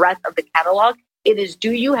whole breadth of the catalog. It is,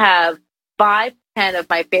 do you have 5, 10 of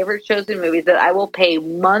my favorite shows and movies that I will pay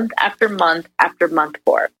month after month after month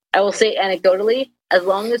for? I will say anecdotally, as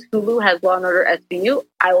long as Hulu has Law and Order SVU,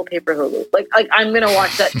 I will pay for Hulu. Like I'm going to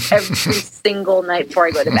watch that every single night before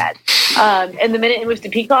I go to bed. And the minute it moves to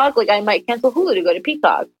Peacock, like I might cancel Hulu to go to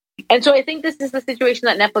Peacock. And so I think this is the situation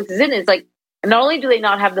that Netflix is in. It's like, not only do they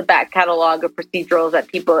not have the back catalog of procedurals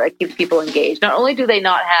that keeps people engaged, not only do they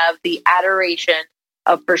not have the adoration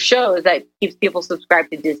for shows that keeps people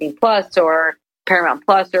subscribed to Disney Plus or Paramount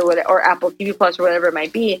Plus or Apple TV Plus or whatever it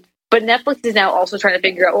might be, but Netflix is now also trying to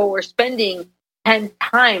figure out, we're spending 10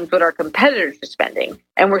 times what our competitors are spending,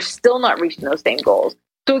 and we're still not reaching those same goals.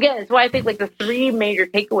 So again, it's why I think like the 3 major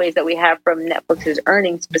takeaways that we have from Netflix's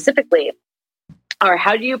earnings specifically are,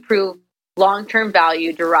 how do you prove long-term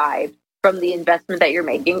value derived from the investment that you're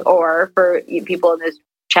making? Or for people in this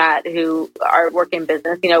chat who are working in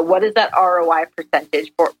business, what is that ROI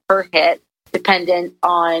percentage per hit, dependent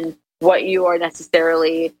on what you are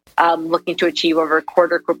necessarily looking to achieve over a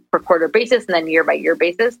quarter per quarter basis and then year by year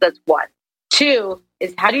basis? That's 1. 2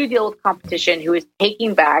 is, how do you deal with competition who is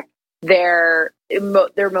taking back their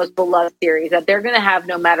most beloved series that they're going to have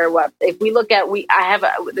no matter what? If we look at,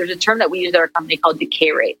 there's a term that we use at our company called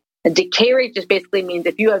decay rate. A decay rate just basically means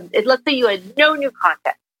let's say you had no new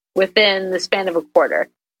content within the span of a quarter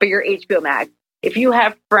for your HBO Max. If you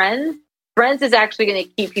have Friends is actually going to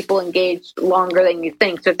keep people engaged longer than you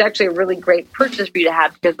think. So it's actually a really great purchase for you to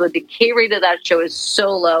have, because the decay rate of that show is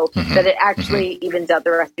so low that it actually evens out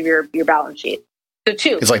the rest of your balance sheet. So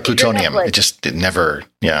 2, it's like plutonium. It never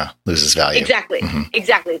loses value. Exactly.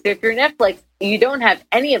 Exactly. So if you're Netflix, you don't have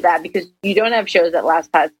any of that, because you don't have shows that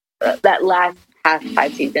last past 5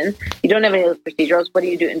 seasons. You don't have any of those procedurals. What do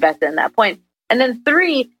you do? Invest in that point. And then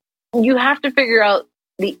 3, you have to figure out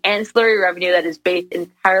the ancillary revenue that is based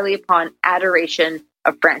entirely upon adoration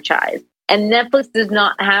of franchise. And Netflix does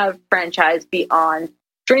not have franchise beyond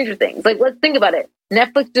Stranger Things. Like, let's think about it.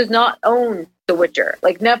 Netflix does not own The Witcher.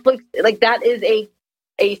 Like, Netflix, like, that is a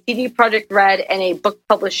CD Projekt Red and a book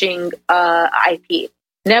publishing IP.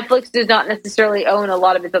 Netflix does not necessarily own a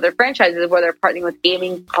lot of its other franchises, where they're partnering with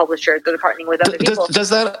gaming publishers, or they're partnering with other people.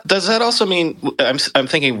 Does that also mean, I'm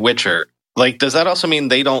thinking Witcher, like, does that also mean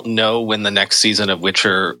they don't know when the next season of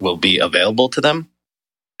Witcher will be available to them?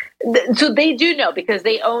 So they do know, because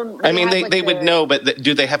they own... They would know, but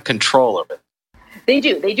do they have control over it? They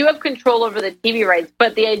do. They do have control over the TV rights,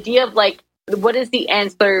 but the idea of, like, what is the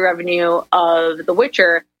ancillary revenue of The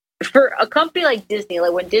Witcher? For a company like Disney,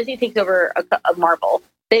 like when Disney takes over a Marvel,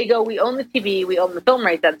 they go, we own the TV, we own the film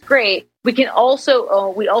rights, that's great. We also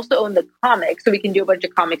own the comics, so we can do a bunch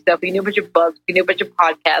of comic stuff, we can do a bunch of books, we can do a bunch of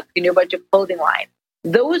podcasts, we can do a bunch of clothing lines.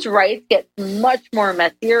 Those rights get much more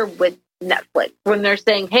messier with Netflix when they're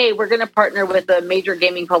saying, hey, we're going to partner with the major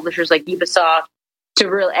gaming publishers like Ubisoft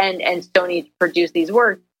and Sony to produce these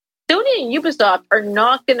works. Sony and Ubisoft are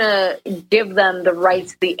not going to give them the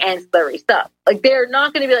rights to the ancillary stuff. Like, they're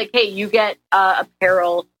not going to be like, hey, you get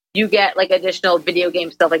apparel, you get like additional video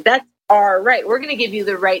game stuff. Like, that's our right. We're going to give you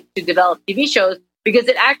the right to develop TV shows, because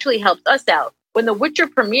it actually helps us out. When The Witcher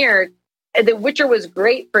premiered, The Witcher was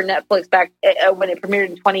great for Netflix back when it premiered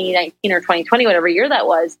in 2019 or 2020, whatever year that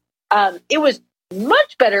was. It was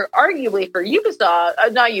much better, arguably, for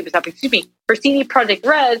for CD Projekt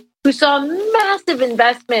Red, who saw massive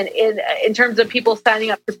investment in terms of people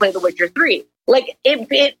signing up to play The Witcher 3. Like,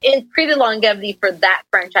 it created longevity for that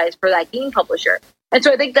franchise, for that game publisher. And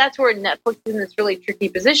so I think that's where Netflix is in this really tricky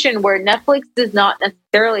position, where Netflix does not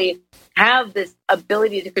necessarily have this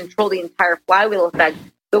ability to control the entire flywheel effect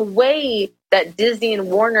the way that Disney and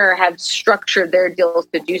Warner have structured their deals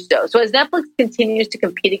to do so. So as Netflix continues to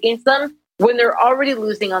compete against them, when they're already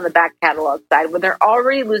losing on the back catalog side, when they're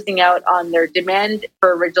already losing out on their demand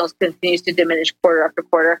for originals continues to diminish quarter after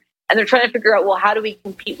quarter, and they're trying to figure out, well, how do we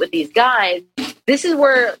compete with these guys? This is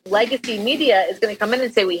where legacy media is going to come in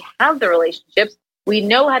and say, we have the relationships. We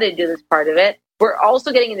know how to do this part of it. We're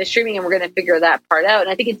also getting into streaming, and we're going to figure that part out. And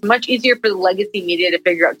I think it's much easier for the legacy media to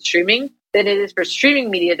figure out streaming than it is for streaming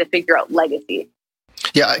media to figure out legacy.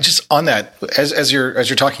 Yeah, just on that, as you're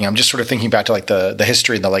talking, I'm just sort of thinking back to like the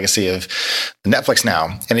history and the legacy of Netflix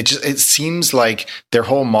now, and it seems like their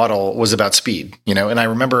whole model was about speed, And I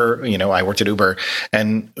remember, I worked at Uber,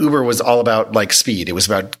 and Uber was all about like speed. It was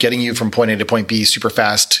about getting you from point A to point B super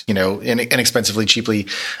fast, inexpensively, cheaply,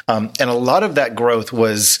 and a lot of that growth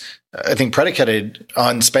was, I think, predicated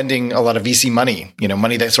on spending a lot of VC money,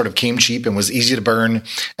 money that sort of came cheap and was easy to burn.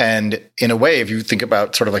 And in a way, if you think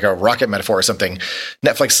about sort of like a rocket metaphor or something,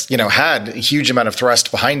 Netflix, had a huge amount of thrust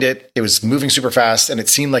behind it. It was moving super fast, and it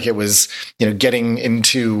seemed like it was, getting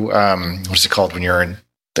into what is it called when you're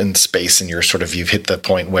in space and you've hit the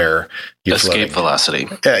point where you're escape velocity.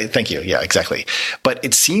 Thank you. Yeah, exactly. But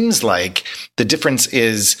it seems like the difference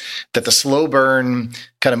is that the slow burn,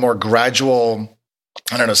 kind of more gradual,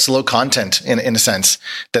 slow content in a sense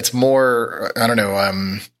that's more,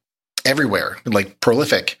 everywhere, like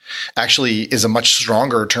prolific, actually is a much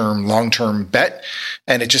stronger long-term bet.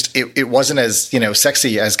 And it wasn't as,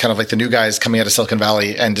 sexy as kind of like the new guys coming out of Silicon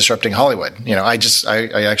Valley and disrupting Hollywood.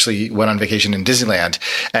 I actually went on vacation in Disneyland,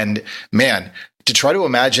 and man, to try to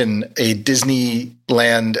imagine a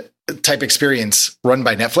Disneyland type experience run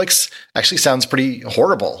by Netflix actually sounds pretty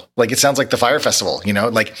horrible. Like it sounds like the Fire Festival,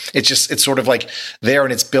 like it's sort of like there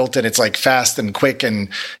and it's built and it's like fast and quick and,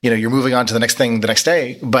 you're moving on to the next thing the next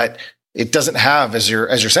day, but it doesn't have, as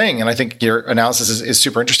you're saying, and I think your analysis is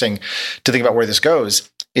super interesting to think about where this goes.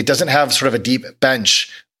 It doesn't have sort of a deep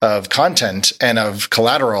bench of content and of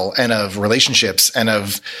collateral and of relationships and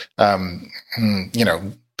of,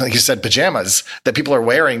 like you said, pajamas that people are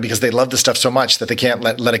wearing because they love the stuff so much that they can't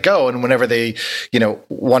let it go. And whenever they,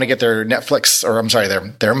 want to get their Netflix or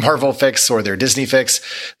their Marvel fix or their Disney fix,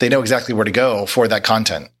 they know exactly where to go for that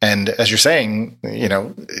content. And as you're saying,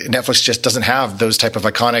 Netflix just doesn't have those type of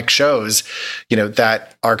iconic shows,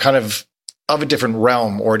 that are kind of a different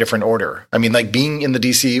realm or a different order. I mean, like being in the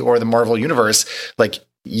DC or the Marvel universe, like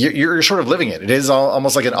you're sort of living it. It is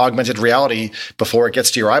almost like an augmented reality before it gets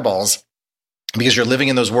to your eyeballs, because you're living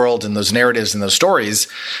in those worlds and those narratives and those stories.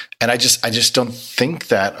 And I just don't think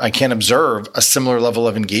that I can observe a similar level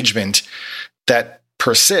of engagement that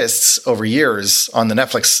persists over years on the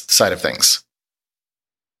Netflix side of things.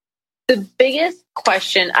 The biggest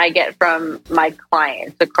question I get from my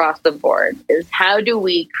clients across the board is, how do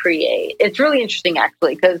we create? It's really interesting,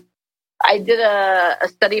 actually, because I did a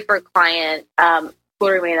study for a client, will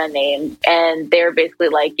remain unnamed, and they're basically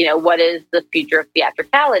like, what is the future of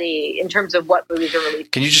theatricality in terms of what movies are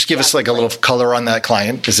released? Can you just give us like a little color on that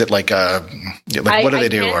client? Is it like what do they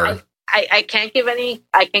do? I can't give any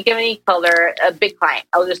color. A big client.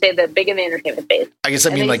 I'll just say the big in the entertainment space. I guess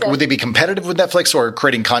would they be competitive with Netflix or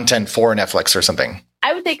creating content for Netflix or something?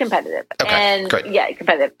 I would say competitive. Okay, and great. Yeah,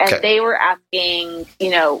 competitive. And they were asking,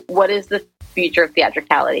 what is the future of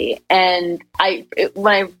theatricality? And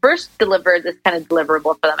when I first delivered this kind of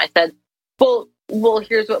deliverable for them, I said, well,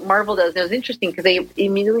 here's what Marvel does. And it was interesting because they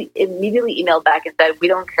immediately emailed back and said, we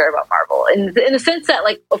don't care about Marvel. And in the sense that,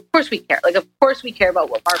 like, of course we care. Like, of course we care about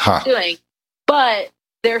what Marvel's doing, but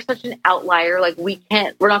they're such an outlier. Like, we're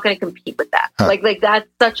not going to compete with that. Like that's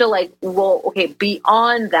such a, like, well, okay,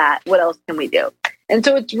 beyond that, what else can we do? And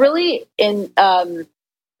so it's really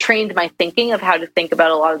trained my thinking of how to think about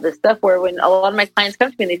a lot of this stuff, where when a lot of my clients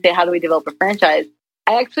come to me and they say, how do we develop a franchise?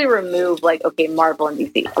 I actually remove, like, okay, Marvel and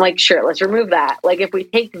DC. I'm like, sure, let's remove that. Like, if we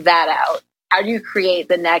take that out, how do you create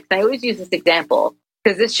the next? And I always use this example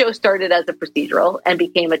because this show started as a procedural and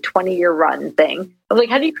became a 20-year run thing. I was like,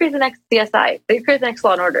 how do you create the next CSI? How do you create the next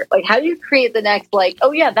Law and Order? Like, how do you create the next, like,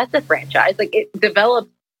 oh yeah, that's a franchise. Like, it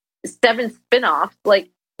developed 7 spinoffs. Like,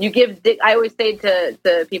 you give Dick, I always say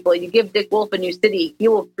to people, you give Dick Wolf a new city, he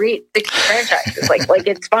will create 60 franchises. like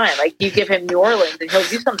it's fine. Like, you give him New Orleans and he'll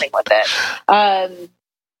do something with it.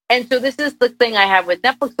 And so this is the thing I have with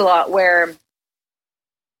Netflix a lot, where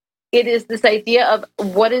it is this idea of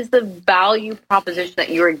what is the value proposition that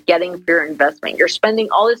you are getting for your investment. You're spending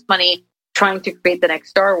all this money trying to create the next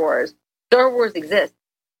Star Wars. Star Wars exists.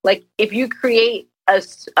 Like, if you create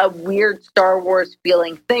a weird Star Wars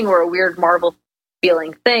feeling thing or a weird Marvel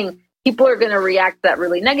feeling thing, people are going to react to that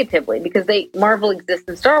really negatively because Marvel exists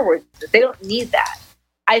and Star Wars exists. They don't need that.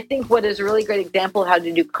 I think what is a really great example of how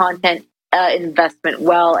to do content investment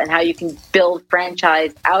well and how you can build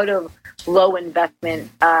franchise out of low investment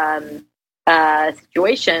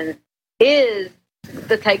situation is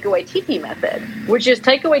the Taika Waititi method, which is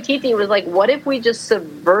Taika Waititi was like, what if we just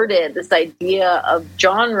subverted this idea of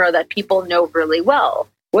genre that people know really well?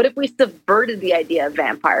 What if we subverted the idea of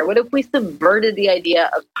vampire? What if we subverted the idea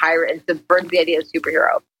of pirate and subverted the idea of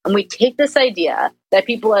superhero? And we take this idea that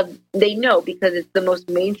they know because it's the most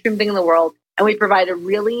mainstream thing in the world, and we provide a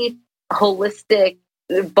really holistic,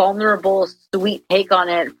 vulnerable, sweet take on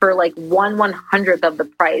it for like 1/100th of the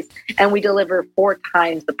price, and we deliver 4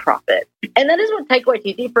 times the profit. And that is what Taika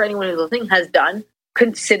Waititi, for anyone who's listening, has done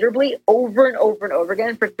considerably over and over and over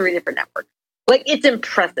again for 3 different networks. Like, it's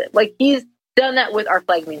impressive. Like, he's done that with Our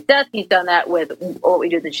Flag Means Death. He's done that with What We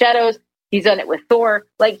Do in the Shadows. He's done it with Thor.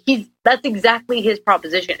 Like, that's exactly his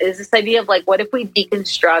proposition. Is this idea of like, what if we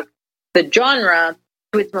deconstruct the genre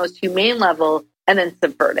to its most humane level and then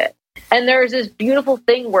subvert it? And there's this beautiful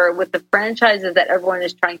thing where with the franchises that everyone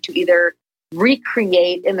is trying to either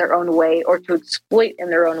recreate in their own way or to exploit in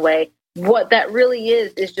their own way, what that really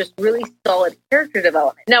is just really solid character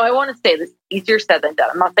development. Now, I want to say this is easier said than done.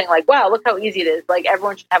 I'm not saying like, wow, look how easy it is. Like,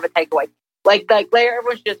 everyone should have a takeaway. Like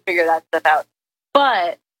everyone should just figure that stuff out.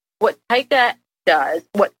 But what Taika does,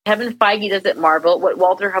 what Kevin Feige does at Marvel, what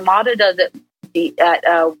Walter Hamada does at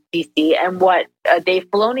DC, and what Dave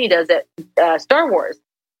Filoni does at Star Wars,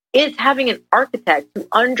 is having an architect who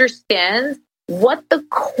understands what the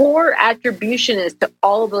core attribution is to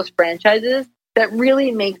all of those franchises that really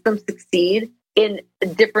makes them succeed in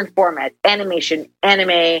different formats: animation,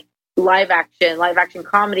 anime, live action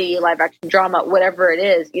comedy, live action drama, whatever it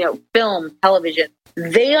is, film, television.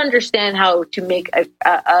 They understand how to make a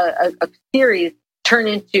series turn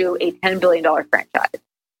into a $10 billion franchise.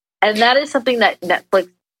 And that is something that Netflix,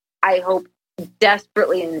 I hope,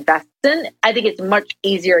 desperately invests in. I think it's much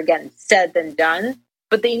easier, again, said than done.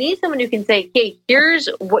 But they need someone who can say, hey, here's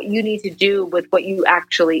what you need to do with what you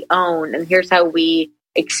actually own, and here's how we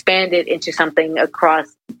expand it into something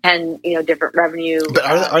across 10 different revenue. But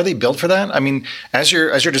are they built for that? I mean, as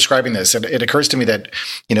you're describing this, it occurs to me that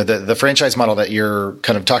the franchise model that you're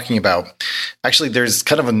kind of talking about, actually there's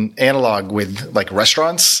kind of an analog with like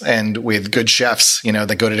restaurants and with good chefs,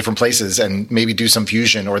 that go to different places and maybe do some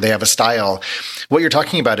fusion, or they have a style. What you're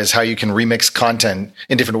talking about is how you can remix content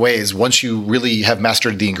in different ways once you really have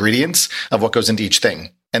mastered the ingredients of what goes into each thing.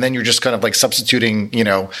 And then you're just kind of like substituting,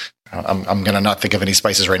 I'm going to not think of any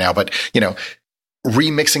spices right now, but,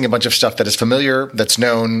 remixing a bunch of stuff that is familiar, that's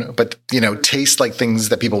known, but, tastes like things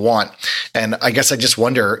that people want. And I guess I just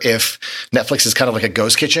wonder if Netflix is kind of like a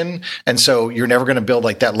ghost kitchen. And so you're never going to build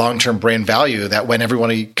like that long-term brand value that when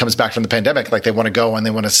everyone comes back from the pandemic, like they want to go and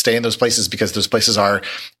they want to stay in those places because those places are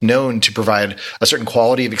known to provide a certain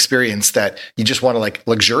quality of experience that you just want to like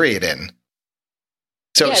luxuriate in.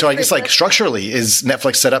 So I guess like structurally, is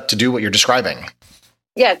Netflix set up to do what you're describing?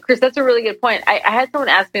 Yeah, Chris, that's a really good point. I had someone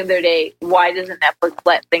ask me the other day, why doesn't Netflix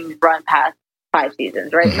let things run past 5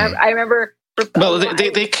 seasons, right? Mm-hmm. I remember... Well,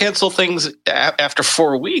 they cancel things after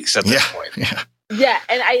 4 weeks at this point. Yeah,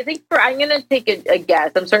 and I think I'm going to take a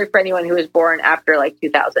guess. I'm sorry for anyone who was born after like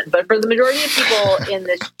 2000, but for the majority of people in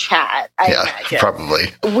this chat, I imagine,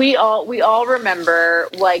 probably we all remember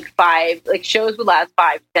like 5, like shows would last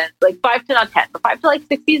 5 to 10, but 5 to like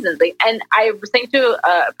 6 seasons. And I was saying to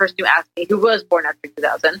a person who asked me, who was born after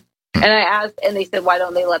 2000, and I asked, and they said, why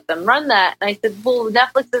don't they let them run that? And I said, well,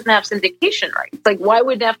 Netflix doesn't have syndication rights. Like, why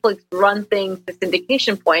would Netflix run things to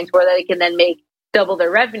syndication points where they can then make double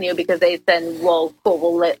their revenue, because they said, well, cool,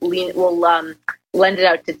 we'll lend it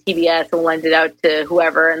out to TBS, we'll lend it out to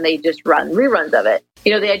whoever, and they just run reruns of it.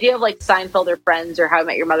 The idea of like Seinfeld or Friends or How I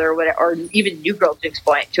Met Your Mother or whatever, or even New Girl to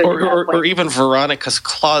explain, or even Veronica's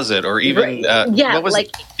Closet, or even like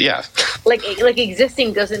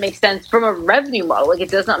existing doesn't make sense from a revenue model. Like,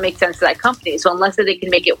 it does not make sense to that company. So unless they can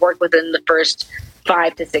make it work within the first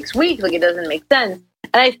 5 to 6 weeks, like, it doesn't make sense.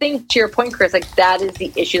 And I think, to your point, Chris, like, that is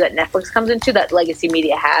the issue that Netflix comes into, that legacy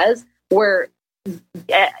media has, where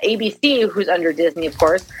ABC, who's under Disney, of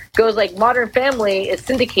course, goes like, Modern Family is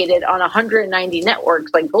syndicated on 190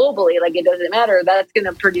 networks, like globally, like, it doesn't matter. That's going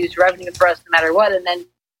to produce revenue for us no matter what. And then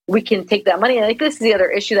we can take that money. And I think this is the other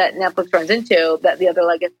issue that Netflix runs into that the other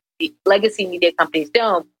legacy media companies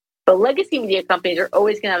don't. But legacy media companies are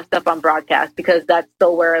always going to have stuff on broadcast, because that's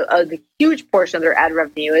still where the huge portion of their ad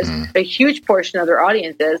revenue is, a huge portion of their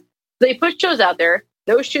audience is. So they put shows out there.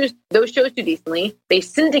 Those shows do decently. They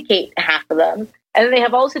syndicate half of them, and then they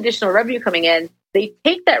have all this additional revenue coming in. They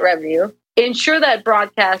take that revenue, ensure that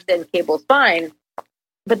broadcast and cable's fine,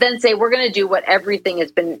 but then say, we're going to do what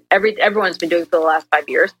everyone's been doing for the last 5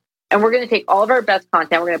 years, and we're going to take all of our best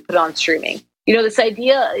content, we're going to put it on streaming. this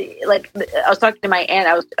idea, like I was talking to my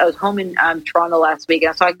aunt. I was home in Toronto last week, and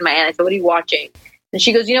I was talking to my aunt. I said, "What are you watching?" And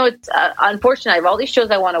she goes, "It's unfortunate. I have all these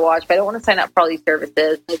shows I want to watch, but I don't want to sign up for all these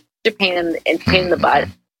services. It's a pain in the butt."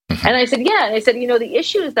 And I said, "Yeah." And I said, the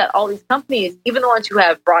issue is that all these companies, even the ones who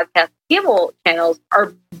have broadcast cable channels,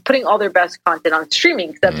 are putting all their best content on streaming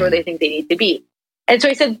because that's where they think they need to be. And so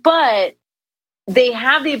I said, but they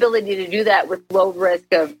have the ability to do that with low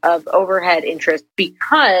risk of overhead interest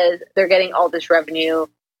because they're getting all this revenue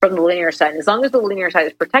from the linear side. And as long as the linear side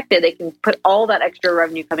is protected, they can put all that extra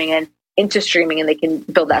revenue coming in into streaming and they can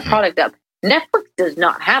build that product up. Netflix does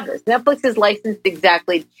not have this. Netflix is licensed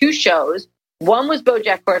exactly 2 shows. One was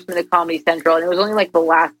BoJack Horseman to Comedy Central, and it was only like the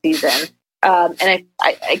last season. And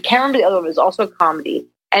I can't remember the other one. It was also a comedy.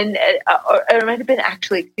 And it might have been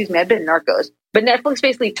I'd been Narcos. But Netflix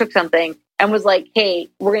basically took something and was like, hey,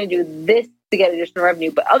 we're going to do this to get additional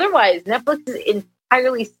revenue. But otherwise, Netflix is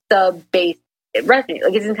entirely sub-based revenue.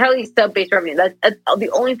 Like, it's entirely sub-based revenue. That's the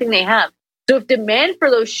only thing they have. So if demand for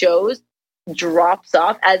those shows drops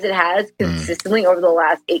off, as it has consistently over the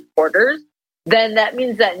last 8 quarters, then that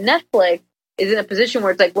means that Netflix is in a position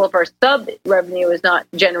where it's like, well, if our sub revenue is not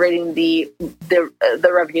generating the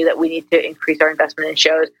revenue that we need to increase our investment in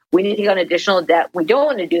shows, we need to take on additional debt. We don't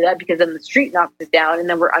want to do that because then the street knocks us down and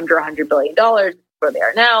then we're under $100 billion where they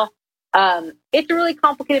are now. It's a really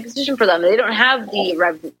complicated position for them. They don't have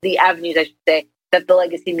the avenues, I should say, that the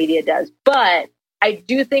legacy media does. But I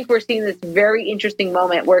do think we're seeing this very interesting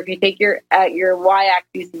moment where if you take your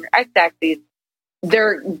y-axis and your x-axis,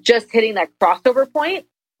 they're just hitting that crossover point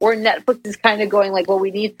where Netflix is kind of going like, well, we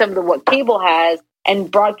need some of what cable has, and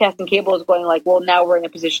broadcasting cable is going like, well, now we're in a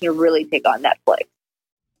position to really take on Netflix.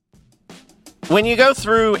 When you go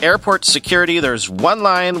through airport security, there's one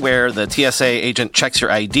line where the TSA agent checks your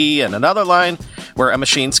ID and another line where a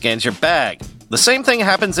machine scans your bag. The same thing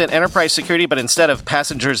happens in enterprise security, but instead of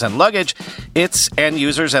passengers and luggage, it's end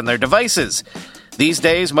users and their devices. These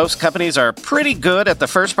days, most companies are pretty good at the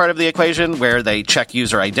first part of the equation where they check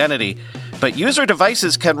user identity, but user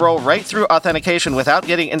devices can roll right through authentication without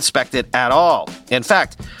getting inspected at all. In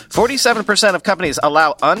fact, 47% of companies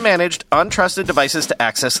allow unmanaged, untrusted devices to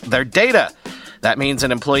access their data. That means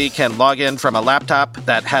an employee can log in from a laptop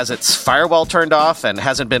that has its firewall turned off and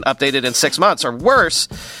hasn't been updated in 6 months. Or worse,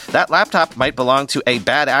 that laptop might belong to a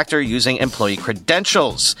bad actor using employee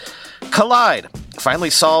credentials. Collide finally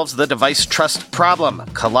solves the device trust problem.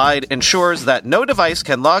 Collide ensures that no device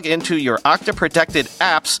can log into your Okta-protected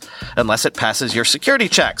apps unless it passes your security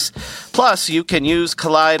checks. Plus, you can use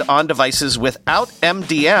Collide on devices without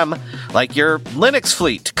MDM, like your Linux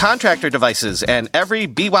fleet, contractor devices, and every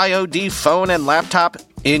BYOD phone and laptop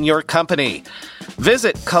in your company.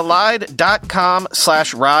 Visit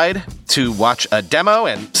collide.com/ride to watch a demo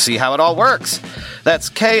and see how it all works. That's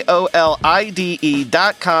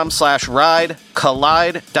KOLIDE.com/ride,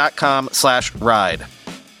 collide.com/ride.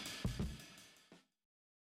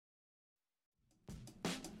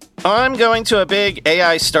 I'm going to a big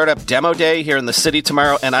AI startup demo day here in the city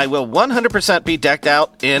tomorrow, and I will 100% be decked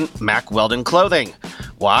out in Mack Weldon clothing.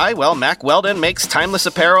 Why? Well, Mack Weldon makes timeless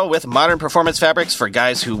apparel with modern performance fabrics for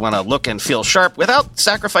guys who want to look and feel sharp without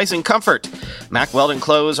sacrificing comfort. Mack Weldon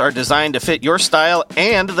clothes are designed to fit your style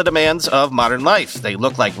and the demands of modern life. They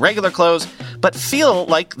look like regular clothes, but feel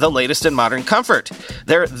like the latest in modern comfort.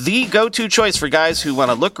 They're the go-to choice for guys who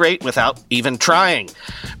want to look great without even trying.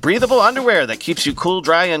 Breathable underwear that keeps you cool,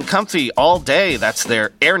 dry, and comfy all day. That's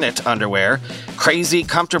their AirKnit underwear. Crazy,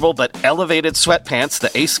 comfortable, but elevated sweatpants,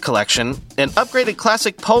 the Ace collection. An upgraded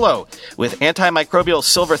classic polo with antimicrobial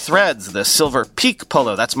silver threads, the Silver Peak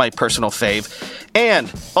polo. That's my personal fave.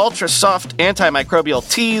 And ultra-soft antimicrobial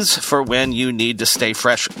tees for when you need to stay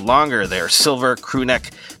fresh longer. Their silver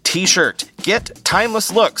crewneck t-shirt. Get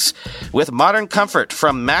timeless looks with modern comfort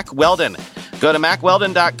from Mack Weldon. Go to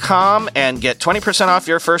MackWeldon.com and get 20% off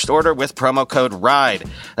your first order with promo code RIDE.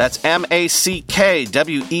 That's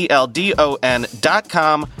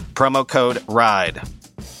MackWeldon.com, promo code RIDE.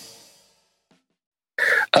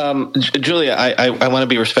 Julia, I want to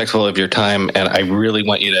be respectful of your time, and I really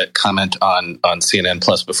want you to comment on CNN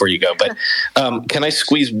Plus before you go. But can I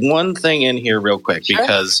squeeze one thing in here real quick?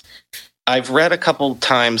 Because I've read a couple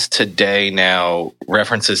times today now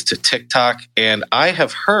references to TikTok, and I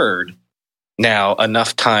have heard now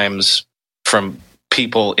enough times from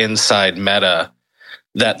people inside Meta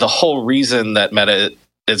that the whole reason that Meta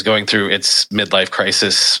is going through its midlife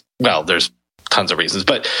crisis, well, there's tons of reasons,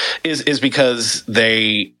 but is because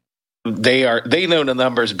they know the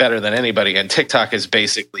numbers better than anybody, and TikTok is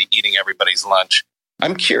basically eating everybody's lunch.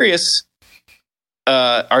 I'm curious,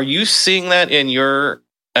 are you seeing that in your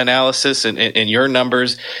analysis and in your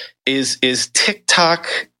numbers? is TikTok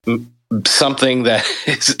something that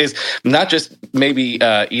is not just maybe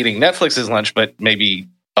eating Netflix's lunch, but maybe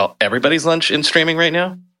everybody's lunch in streaming right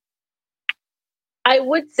now? I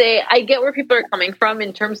would say I get where people are coming from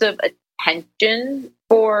in terms of attention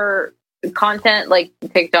for content. Like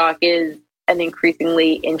TikTok is an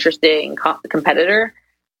increasingly interesting competitor.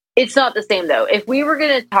 It's not the same though. If we were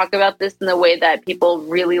going to talk about this in the way that people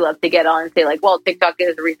really love to get on and say like, well, TikTok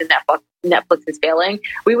is the reason Netflix is failing,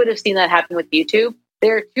 we would have seen that happen with YouTube.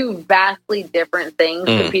 There are two vastly different things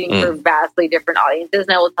competing for vastly different audiences.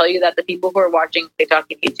 And I will tell you that the people who are watching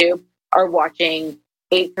TikTok and YouTube are watching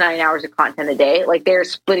 8 to 9 hours of content a day. Like they're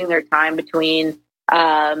splitting their time between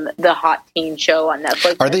the hot teen show on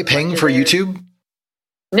Netflix. Are they paying for YouTube?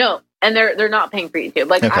 No, and they're not paying for YouTube.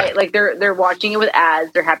 Like okay. They're watching it with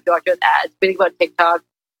ads. They're happy to watch it with ads. Think about TikTok.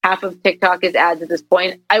 Half of TikTok is ads at this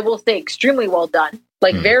point. I will say extremely well done.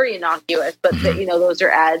 Like very innocuous, but those are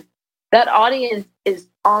ads. That audience is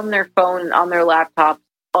on their phone and on their laptop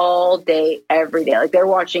all day, every day. Like they're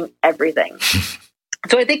watching everything.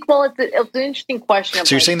 So I think, well, it's an interesting question.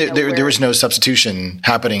 So you're saying that there was no substitution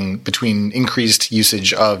happening between increased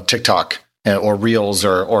usage of TikTok or Reels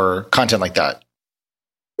or content like that?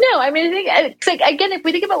 No, I mean, I think it's like, again, if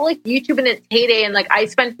we think about like YouTube in its heyday, and like I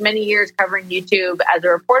spent many years covering YouTube as a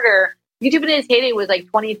reporter, YouTube in its heyday was like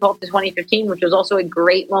 2012 to 2015, which was also a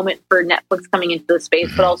great moment for Netflix coming into the space,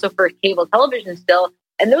 but also for cable television still.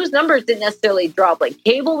 And those numbers didn't necessarily drop. Like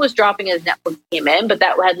cable was dropping as Netflix came in, but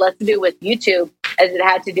that had less to do with YouTube as it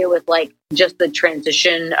had to do with like just the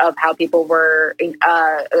transition of how people were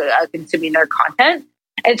consuming their content.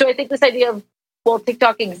 And so I think this idea of, well,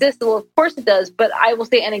 TikTok exists. Well, of course it does. But I will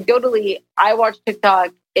say anecdotally, I watch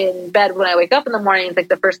TikTok in bed when I wake up in the morning. It's like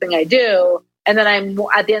the first thing I do. And then I'm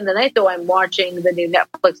at the end of the night, though, I'm watching the new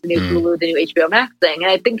Netflix, the new Hulu, the new HBO Max thing.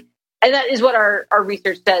 And I think, and that is what our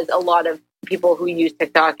research says a lot of people who use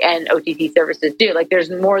TikTok and OTT services do. Like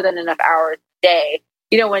there's more than enough hours a day.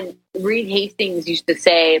 You know, when Reed Hastings used to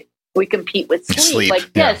say, we compete with sleep. Like,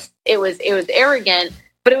 yes, it was arrogant,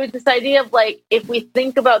 but it was this idea of like, if we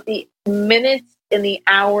think about the minutes and the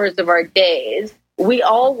hours of our days, we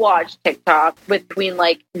all watch TikTok between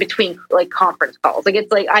conference calls. Like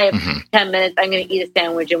it's like I have 10 minutes, I'm going to eat a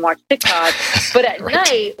sandwich and watch TikTok. But at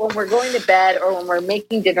night, when we're going to bed or when we're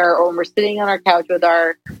making dinner or when we're sitting on our couch with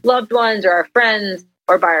our loved ones or our friends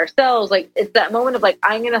or by ourselves, like it's that moment of like,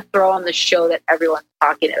 I'm going to throw on the show that everyone's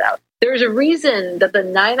talking about. There's a reason that the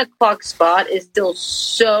 9 o'clock spot is still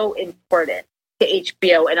so important to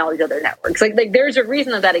HBO and all these other networks. Like there's a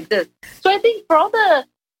reason that exists. So I think for all the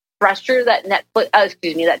pressure that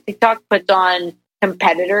that TikTok puts on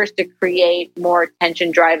competitors to create more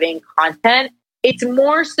attention-driving content, it's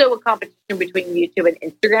more so a competition between YouTube and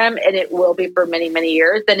Instagram, and it will be for many, many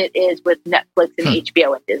years, than it is with Netflix and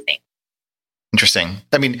HBO and Disney. Interesting.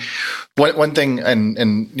 I mean, one thing, and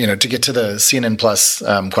to get to the CNN Plus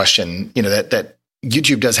question, that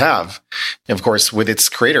YouTube does have, of course, with its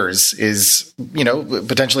creators is,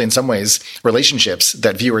 potentially in some ways relationships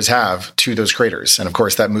that viewers have to those creators. And of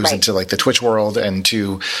course that moves into like the Twitch world and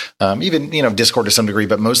to even, Discord to some degree,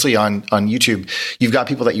 but mostly on YouTube, you've got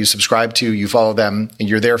people that you subscribe to, you follow them and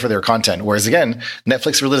you're there for their content. Whereas again,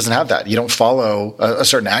 Netflix really doesn't have that. You don't follow a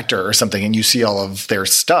certain actor or something and you see all of their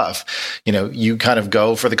stuff. You kind of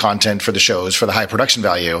go for the content, for the shows, for the high production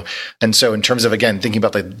value. And so in terms of, again, thinking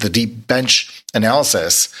about the deep bench analysis,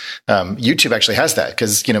 YouTube actually has that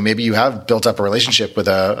because maybe you have built up a relationship with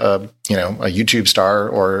a YouTube star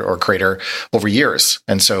or creator over years,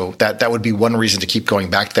 and so that would be one reason to keep going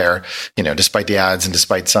back there, despite the ads and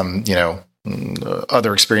despite some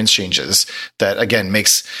other experience changes that again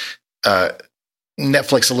makes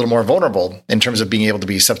Netflix a little more vulnerable in terms of being able to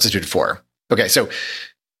be substituted for. Okay, so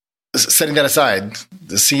setting that aside,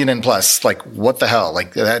 the CNN Plus, like what the hell?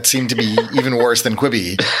 Like that seemed to be even worse than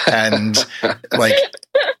Quibi. And like,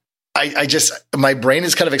 I just, my brain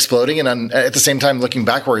is kind of exploding. And at the same time, looking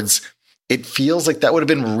backwards, it feels like that would have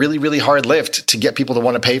been really, really hard lift to get people to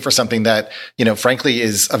want to pay for something that, frankly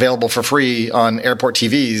is available for free on airport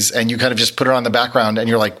TVs. And you kind of just put it on the background and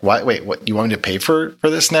you're like, what? Wait, what? You want me to pay for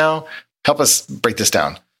this now? Help us break this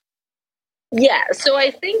down. Yeah. So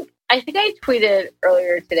I think I tweeted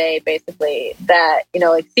earlier today, basically, that,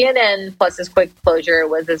 CNN Plus's quick closure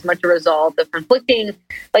was as much a result of conflicting,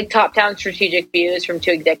 top-down strategic views from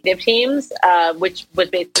two executive teams, which was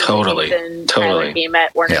basically the Tyler team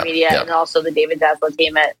at Warner Media and also the David Zaslav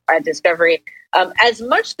team at Discovery. As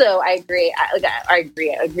much though, I agree. I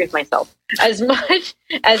agree with myself. As much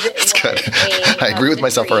as it's good. I agree with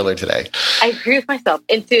myself earlier today. I agree with myself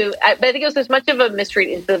but I think it was as much of a misread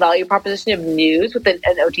into the value proposition of news with an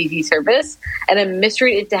OTT service, and a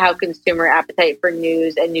misread into how consumer appetite for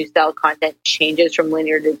news and news style content changes from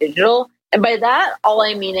linear to digital. And by that, all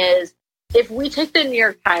I mean is, if we take the New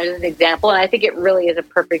York Times as an example, and I think it really is a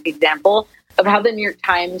perfect example of how the New York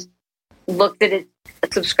Times looked at its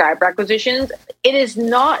subscriber acquisitions, it is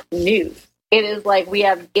not news. It is like, we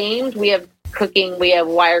have games, we have cooking, we have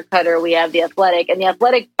Wirecutter, we have The Athletic. And The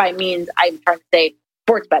Athletic, by means, I'm trying to say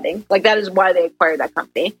sports betting. Like, that is why they acquired that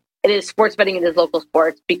company. It is sports betting, it is local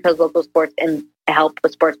sports, because local sports and help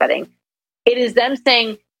with sports betting. It is them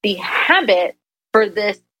saying the habit for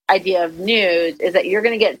this idea of news is that you're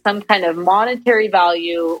going to get some kind of monetary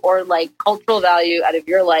value or like cultural value out of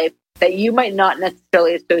your life that you might not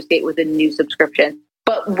necessarily associate with a news subscription.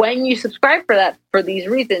 But when you subscribe for that, for these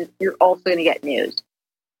reasons, you're also going to get news.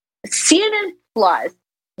 CNN Plus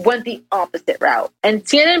went the opposite route. And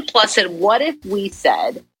CNN Plus said, what if we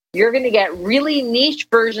said, you're going to get really niche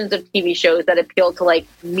versions of TV shows that appeal to like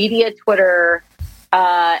media Twitter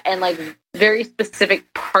and like very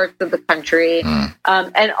specific parts of the country.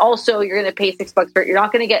 And also you're going to pay $6 for it. You're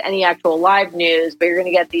not going to get any actual live news, but you're going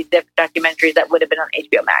to get these different documentaries that would have been on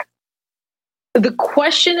HBO Max.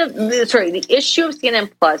 The issue of CNN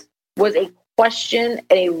Plus was a question,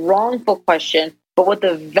 and a wrongful question, but what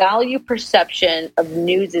the value perception of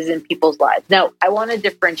news is in people's lives. Now, I want to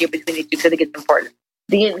differentiate between these two because I think it's important.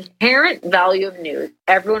 The inherent value of news,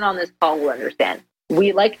 everyone on this call will understand.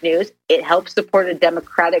 We like news. It helps support a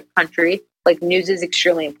democratic country. Like, news is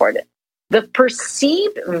extremely important. The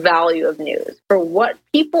perceived value of news for what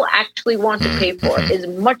people actually want to pay for is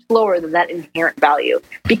much lower than that inherent value,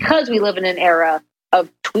 because we live in an era of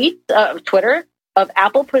tweets, of Twitter, of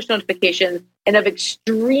Apple push notifications, and of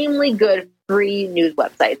extremely good free news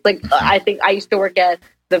websites. Like, I think I used to work at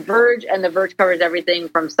The Verge, and The Verge covers everything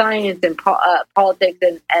from science and politics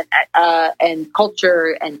and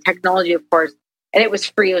culture and technology, of course. And it was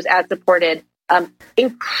free. It was ad supported.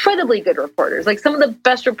 Incredibly good reporters, like some of the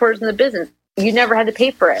best reporters in the business. You never had to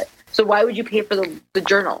pay for it. So why would you pay for the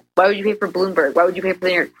Journal? Why would you pay for Bloomberg? Why would you pay for the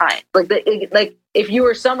New York Times? Like if you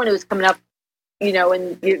were someone who was coming up,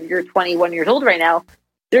 and you're 21 years old right now,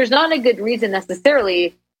 there's not a good reason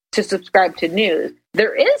necessarily to subscribe to news.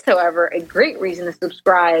 There is, however, a great reason to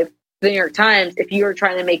subscribe to the New York Times if you are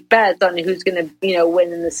trying to make bets on who's going to,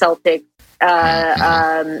 win in the Celtics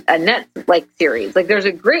a net series. Like, there's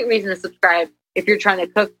a great reason to subscribe if you're trying to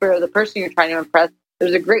cook for the person you're trying to impress.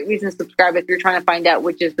 There's a great reason to subscribe if you're trying to find out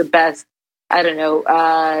which is the best,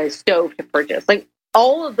 stove to purchase. Like,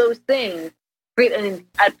 all of those things create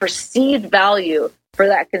a perceived value for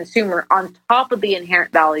that consumer on top of the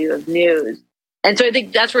inherent value of news. And so I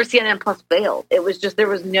think that's where CNN Plus failed. It was just, there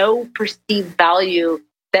was no perceived value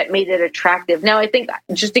that made it attractive. Now, I think,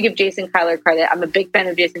 just to give Jason Kyler credit, I'm a big fan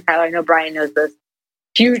of Jason Kyler. I know Brian knows this.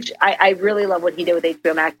 Huge. I really love what he did with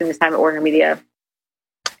HBO Max in his time at Warner Media.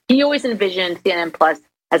 He always envisioned CNN Plus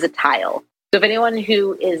as a tile. So if anyone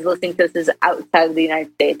who is listening to this is outside of the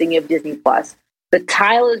United States and you have Disney Plus, the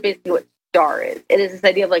tile is basically what Star is. It is this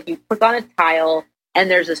idea of, like, you click on a tile and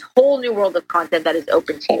there's this whole new world of content that is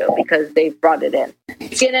open to you because they've brought it in.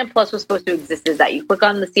 CNN Plus was supposed to exist as that. You click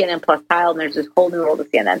on the CNN Plus tile and there's this whole new world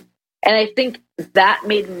of CNN. And I think that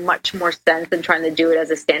made much more sense than trying to do it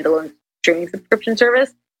as a standalone streaming subscription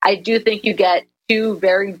service. I do think you get two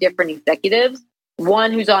very different executives,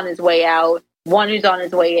 one who's on his way out, one who's on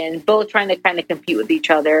his way in, both trying to kind of compete with each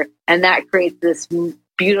other. And that creates this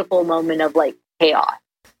beautiful moment of, like, chaos.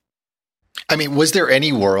 I mean, was there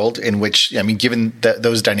any world in which, given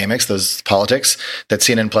those dynamics, those politics, that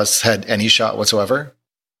CNN Plus had any shot whatsoever?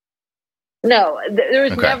 No, there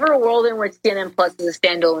was never a world in which CNN Plus as a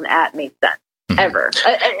standalone app made sense, ever.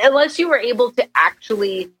 Unless you were able to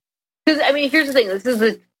actually, because, here's the thing. This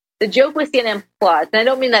is the joke with CNN Plus, and I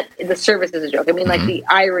don't mean that the service is a joke. I mean, like, the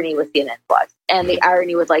irony with CNN Plus and the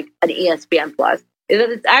irony with, like, an ESPN Plus is that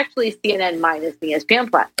it's actually CNN minus the ESPN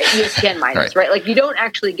Plus, ESPN minus, right? Like, you don't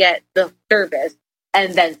actually get the service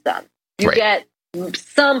and then some. You get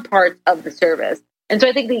some parts of the service. And so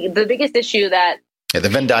I think the biggest issue that... Yeah, the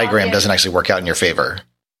Venn diagram doesn't actually work out in your favor.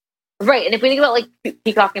 Right. And if we think about, like,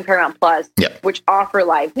 Peacock and Paramount Plus, which offer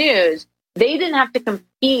live news, they didn't have to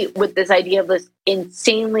compete with this idea of this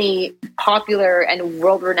insanely popular and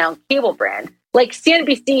world-renowned cable brand. Like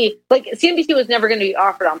CNBC was never going to be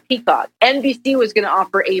offered on Peacock. NBC was going to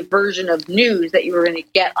offer a version of news that you were going to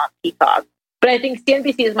get on Peacock. But I think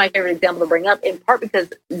CNBC is my favorite example to bring up, in part because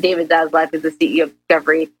David Zaslav, who's the CEO of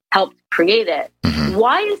Discovery, helped create it. Mm-hmm.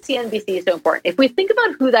 Why is CNBC so important? If we think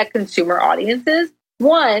about who that consumer audience is,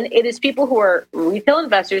 one, it is people who are retail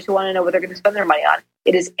investors who want to know what they're going to spend their money on.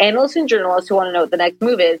 It is analysts and journalists who want to know what the next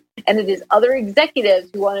move is. And it is other executives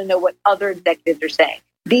who want to know what other executives are saying.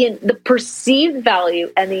 The perceived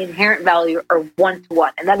value and the inherent value are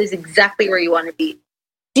one-to-one. And that is exactly where you want to be.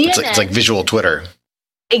 CNN, it's like visual Twitter.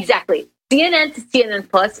 Exactly. CNN to CNN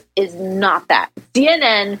Plus is not that.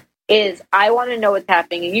 CNN is, I want to know what's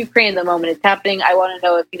happening in Ukraine the moment it's happening. I want to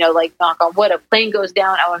know if, knock on wood, a plane goes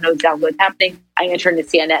down. I want to know exactly what's happening. I'm going to turn to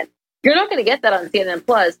CNN. You're not going to get that on CNN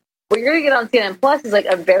Plus. What you're going to get on CNN Plus is like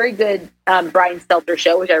a very good Brian Stelter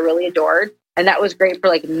show, which I really adored. And that was great for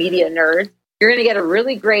like media nerds. You're going to get a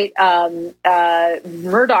really great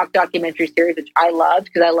Murdoch documentary series, which I loved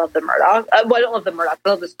because I love the Murdoch. Well, I don't love the Murdoch. I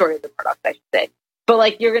love the story of the Murdoch, I should say. But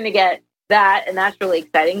like you're going to get that, and that's really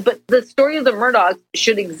exciting. But the story of the Murdochs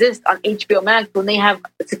should exist on HBO Max when they have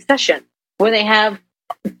Succession, when they have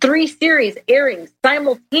 3 series airing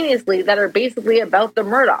simultaneously that are basically about the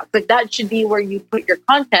Murdochs. Like that should be where you put your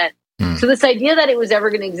content. So this idea that it was ever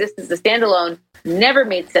going to exist as a standalone never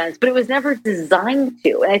made sense, but it was never designed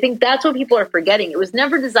to. And I think that's what people are forgetting. It was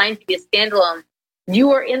never designed to be a standalone.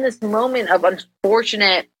 You are in this moment of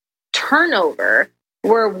unfortunate turnover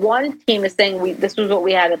where one team is saying, this was what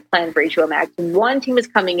we had planned for HBO Max. One team is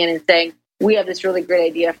coming in and saying, we have this really great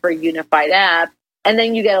idea for a unified app. And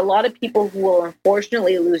then you get a lot of people who will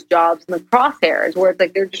unfortunately lose jobs in the crosshairs where it's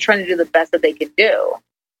like they're just trying to do the best that they could do.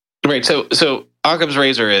 Right. So Occam's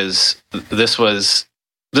razor is this was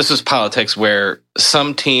politics where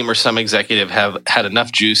some team or some executive have had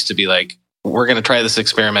enough juice to be like, we're going to try this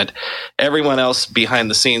experiment. Everyone else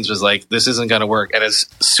behind the scenes was like, this isn't going to work. And as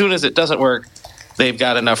soon as it doesn't work, they've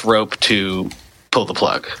got enough rope to pull the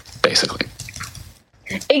plug, basically.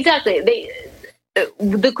 Exactly.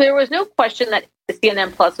 There was no question that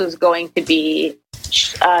CNN Plus was going to be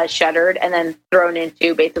shuttered and then thrown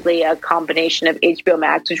into basically a combination of HBO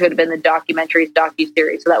Max, which would have been the documentaries,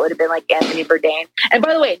 docuseries. So that would have been like Anthony Bourdain. And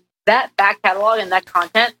by the way, that back catalog and that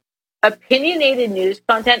content, opinionated news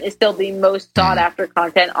content is still the most sought after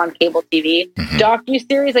content on cable TV.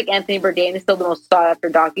 Docuseries like Anthony Bourdain is still the most sought after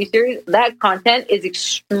docuseries. That content is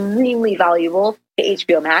extremely valuable to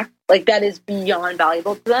HBO Max. Like that is beyond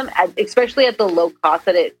valuable to them, especially at the low cost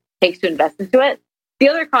that it takes to invest into it. The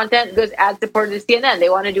other content goes ad supported to CNN. They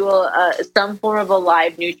want to do some form of a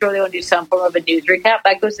live news show. They want to do some form of a news recap.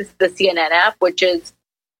 That goes to the CNN app, which is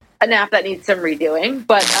an app that needs some redoing,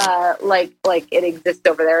 but like it exists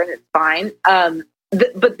over there and it's fine.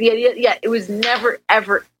 But the idea, it was never,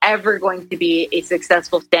 ever, ever going to be a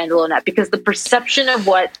successful standalone app because the perception of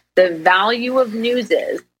what the value of news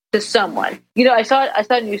is to someone. I saw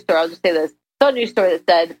a news story. I'll just say this. I saw a news story that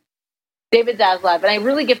said David Zaslav, and I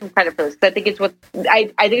really give him credit for this because I think it's what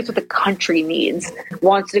the country needs.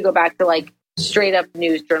 Wants to go back to like straight up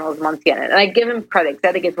news journalism on CNN, and I give him credit because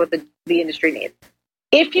I think it's what the industry needs.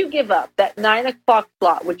 If you give up that 9:00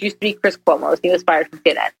 slot, which used to be Chris Cuomo's, he was fired from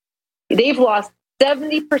CNN, they've lost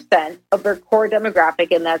 70% of their core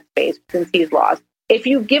demographic in that space since he's lost. If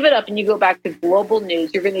you give it up and you go back to global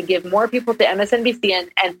news, you're going to give more people to MSNBC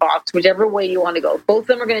and Fox, whichever way you want to go. Both of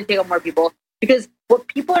them are going to take up more people because what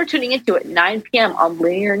people are tuning into at 9 p.m. on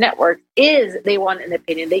linear networks is they want an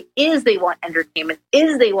opinion. They want entertainment.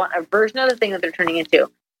 They want a version of the thing that they're tuning into.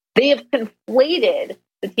 They have conflated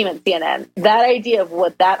the team at CNN, that idea of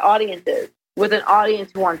what that audience is, with an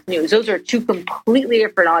audience who wants news. Those are 2 completely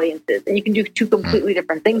different audiences, and you can do 2 completely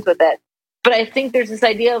different things with it. But I think there's this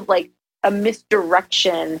idea of like a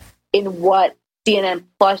misdirection in what CNN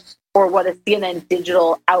Plus or what a CNN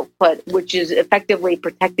digital output, which is effectively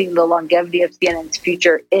protecting the longevity of CNN's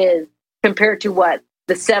future, is compared to what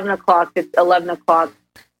the 7:00 to 11:00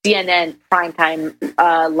 CNN primetime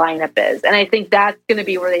lineup is. And I think that's going to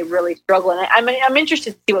be where they really struggle. And I'm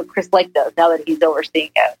interested to see what Chris Lake does now that he's overseeing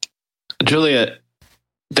it. Julia,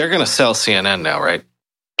 they're going to sell CNN now, right?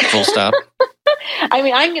 Full stop. I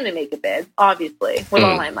mean, I'm going to make a bid, obviously, with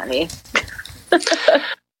all my money.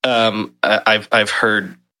 I've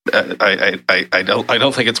heard. I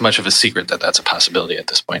don't think it's much of a secret that that's a possibility at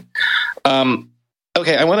this point.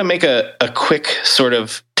 Okay, I want to make a quick sort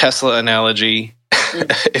of Tesla analogy,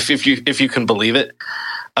 if you can believe it.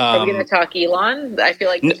 Are we going to talk Elon? I feel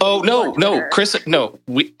like no, Chris. No,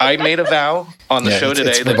 I made a vow on the show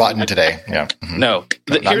today. It's verboten today. Yeah. Mm-hmm. No,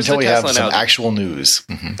 here's until we have some actual news.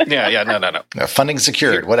 Mm-hmm. Yeah. No. Funding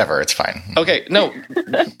secured. Whatever. It's fine. Okay. No.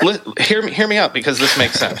 Hear me out because this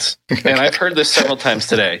makes sense, and I've heard this several times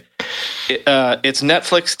today. It's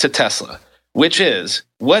Netflix to Tesla. which is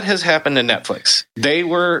what has happened to Netflix. They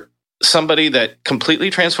were somebody that completely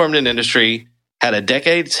transformed an industry, had a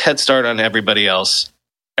decade's head start on everybody else.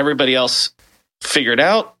 Everybody else figured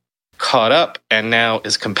out, caught up, and now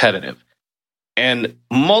is competitive. And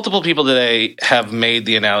multiple people today have made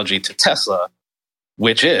the analogy to Tesla,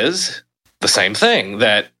 which is the same thing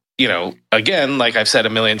that, again, like I've said a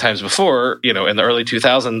million times before, in the early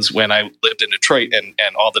 2000s when I lived in Detroit and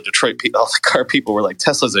all the car people were like,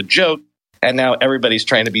 Tesla's a joke. And now everybody's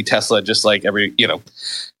trying to be Tesla, just like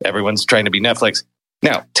everyone's trying to be Netflix.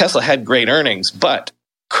 Now, Tesla had great earnings, but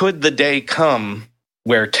could the day come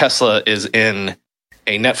where Tesla is in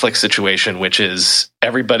a Netflix situation, which is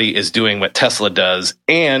everybody is doing what Tesla does?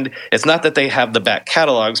 And it's not that they have the back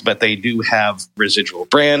catalogs, but they do have residual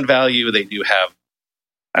brand value. They do have,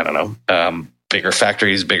 bigger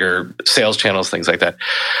factories, bigger sales channels, things like that.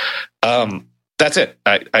 That's it.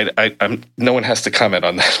 I'm no one has to comment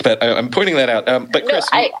on that, but I'm pointing that out. But Chris,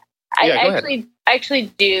 I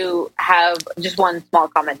actually do have just one small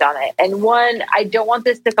comment on it. And one, I don't want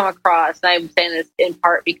this to come across, and I'm saying this in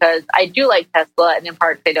part because I do like Tesla, and in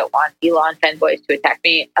part because I don't want Elon fanboys to attack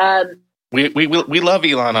me. We love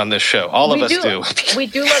Elon on this show. All of us do. We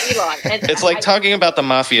do love Elon. And it's like talking about the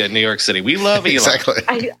mafia in New York City. We love Elon. Exactly.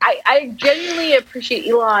 I genuinely appreciate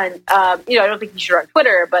Elon. I don't think he should run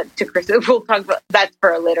Twitter, but to Chris, we'll talk about that's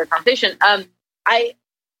for a later conversation.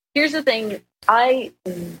 Here's the thing. I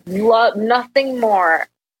love nothing more.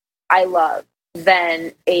 I love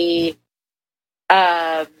than a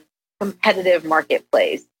competitive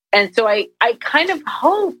marketplace, and so I kind of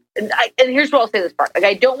hope. And here's what I'll say this part: like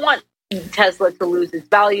I don't want Tesla to lose its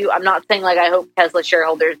value. I'm not saying like I hope Tesla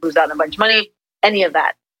shareholders lose out on a bunch of money, any of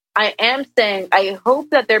that. I am saying I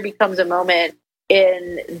hope that there becomes a moment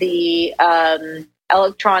in the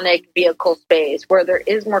electronic vehicle space where there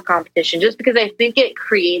is more competition, just because I think it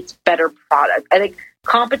creates better product. I think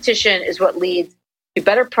competition is what leads to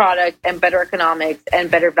better product and better economics and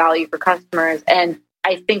better value for customers. And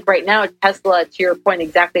I think right now Tesla, to your point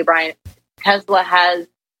exactly, Brian, Tesla has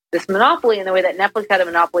this monopoly in the way that Netflix had a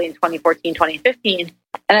monopoly in 2014, 2015.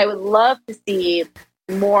 And I would love to see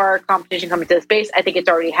more competition coming to the space. I think it's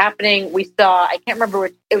already happening. We saw, I can't remember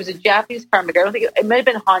which, it was a Japanese car maker. I don't think it might have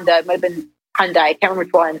been Honda. It might have been Hyundai. I can't remember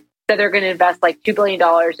which one. That they're going to invest like $2 billion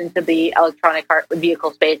into the electronic car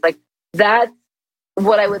vehicle space. Like that's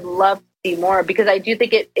what I would love to see more, because I do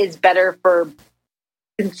think it is better for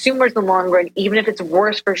consumers in the long run, even if it's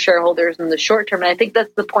worse for shareholders in the short term. And I think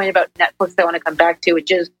that's the point about Netflix I want to come back to,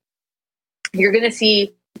 which is you're going to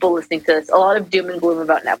see people listening to this, a lot of doom and gloom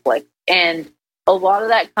about Netflix. And a lot of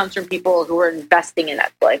that comes from people who are investing in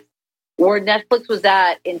Netflix. Where Netflix was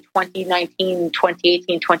at in 2019,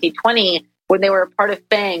 2018, 2020, when they were a part of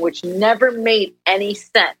FANG, which never made any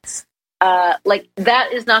sense. Like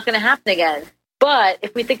that is not going to happen again. But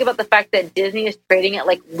if we think about the fact that Disney is trading at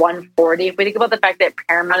like 140, if we think about the fact that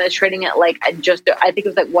Paramount is trading at like I think it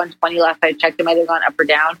was like 120 last I checked, it might have gone up or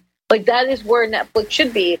down. Like that is where Netflix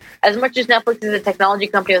should be. As much as Netflix is a technology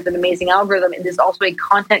company with an amazing algorithm, it is also a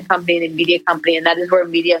content company and a media company, and that is where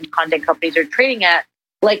media and content companies are trading at.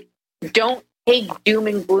 Like, don't take doom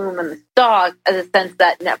and gloom in the stock as a sense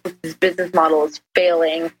that Netflix's business model is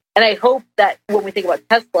failing. And I hope that when we think about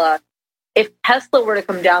Tesla, if Tesla were to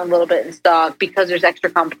come down a little bit in stock because there's extra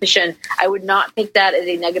competition, I would not take that as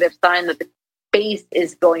a negative sign that the space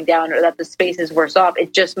is going down or that the space is worse off.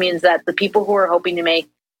 It just means that the people who are hoping to make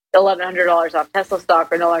 $1,100 off Tesla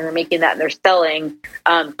stock are no longer making that and they're selling.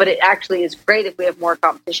 But it actually is great if we have more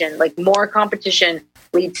competition. Like more competition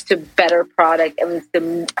leads to better product and leads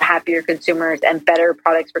to happier consumers and better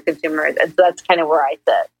products for consumers. And so that's kind of where I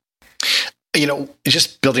sit.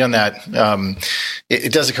 Just building on that,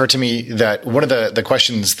 it does occur to me that one of the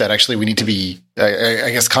questions that actually we need to be,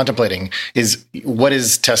 I guess, contemplating is what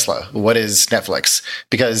is Tesla? What is Netflix?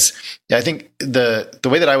 Because I think the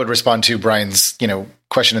way that I would respond to Brian's,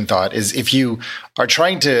 question and thought is if you are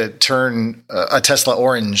trying to turn a Tesla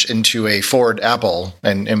orange into a Ford apple,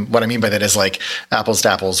 and what I mean by that is like apples to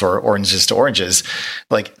apples or oranges to oranges,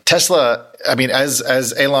 like Tesla, I mean, as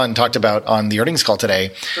Elon talked about on the earnings call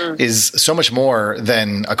today, is so much more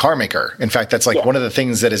than a car maker. In fact, that's like one of the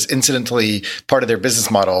things that is incidentally part of their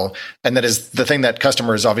business model. And that is the thing that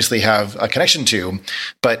customers obviously have a connection to.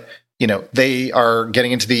 But they are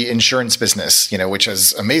getting into the insurance business, which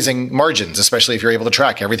has amazing margins, especially if you're able to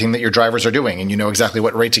track everything that your drivers are doing and you know exactly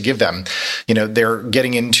what rate to give them. They're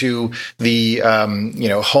getting into the,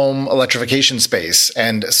 home electrification space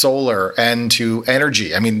and solar and to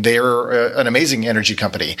energy. I mean, they're an amazing energy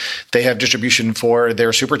company. They have distribution for their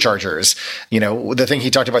superchargers. The thing he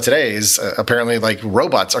talked about today is apparently like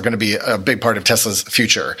robots are going to be a big part of Tesla's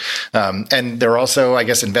future. And they're also, I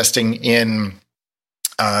guess, investing in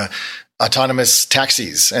autonomous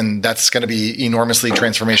taxis, and that's going to be enormously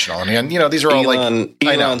transformational. And these are all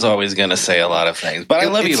Elon's always going to say a lot of things, but I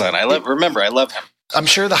love Elon. I love him. I'm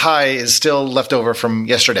sure the high is still left over from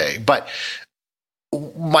yesterday, but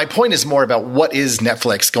my point is more about what is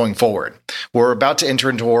Netflix going forward. We're about to enter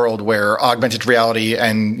into a world where augmented reality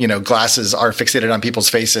and, glasses are fixated on people's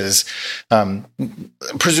faces.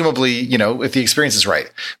 Presumably, if the experience is right.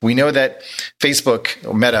 We know that Facebook,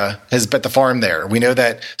 or Meta, has bet the farm there. We know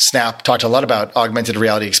that Snap talked a lot about augmented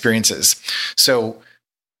reality experiences. So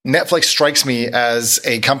Netflix strikes me as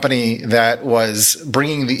a company that was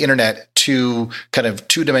bringing the internet to kind of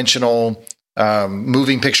two-dimensional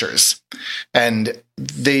moving pictures, and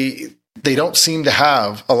they don't seem to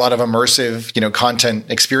have a lot of immersive, content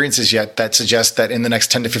experiences yet that suggest that in the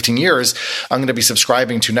next 10 to 15 years, I'm going to be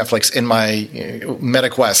subscribing to Netflix in my Meta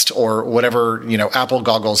Quest or whatever, Apple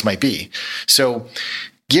goggles might be. So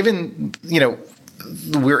given,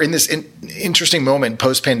 we're in this interesting moment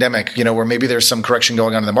post-pandemic, where maybe there's some correction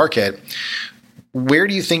going on in the market. Where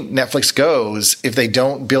do you think Netflix goes if they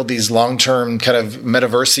don't build these long-term kind of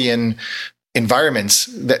metaversian environments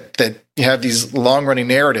that have these long-running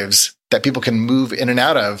narratives that people can move in and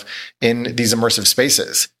out of in these immersive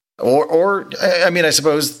spaces? Or I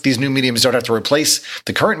suppose these new mediums don't have to replace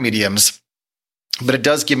the current mediums, but it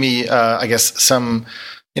does give me, I guess, some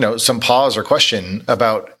pause or question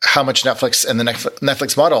about how much Netflix and the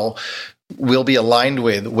Netflix model will be aligned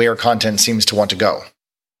with where content seems to want to go.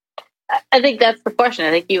 I think that's the question.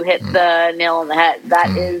 I think you hit the nail on the head.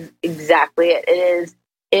 That is exactly it. It is,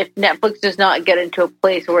 if Netflix does not get into a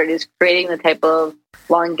place where it is creating the type of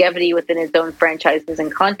longevity within its own franchises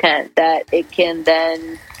and content that it can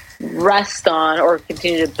then rest on or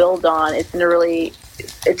continue to build on, it's in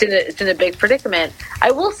a big predicament.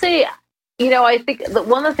 I will say, I think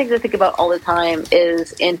one of the things I think about all the time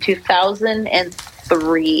is in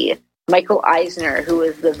 2003, Michael Eisner, who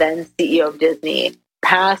was the then CEO of Disney,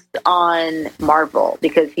 passed on Marvel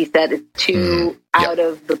because he said it's too out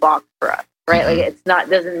of the box for us, right? Like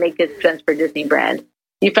doesn't make good sense for Disney brand.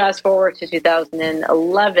 You fast forward to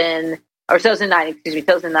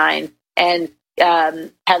 2009, and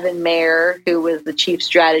Kevin Mayer, who was the chief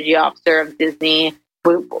strategy officer of Disney,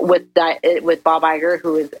 with Bob Iger,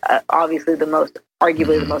 who is obviously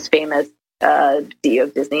arguably the most famous CEO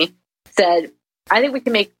of Disney, said, I think we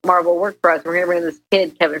can make Marvel work for us. We're going to bring this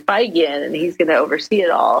kid, Kevin Feige, in, and he's going to oversee it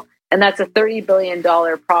all. And that's a $30 billion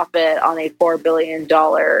profit on a $4 billion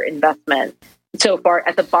investment so far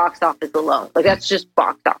at the box office alone. Like, that's just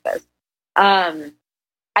box office.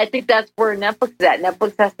 I think that's where Netflix is at.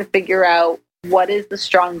 Netflix has to figure out what is the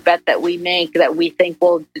strong bet that we make that we think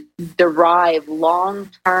will derive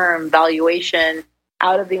long-term valuation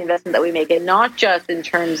out of the investment that we make, and not just in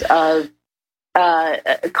terms of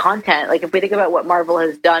content. Like, if we think about what Marvel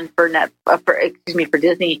has done for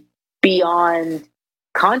Disney beyond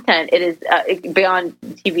content, it is beyond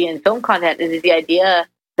TV and film content. It is the idea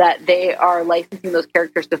that they are licensing those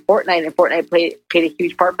characters to Fortnite, and Fortnite played a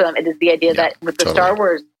huge part for them. It is the idea that with the Star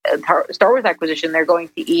Wars acquisition, they're going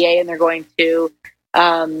to EA and they're going to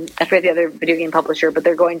I forget the other video game publisher, but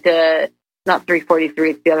they're going to not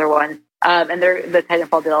 343, it's the other one, and they're the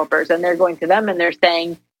Titanfall developers, and they're going to them and they're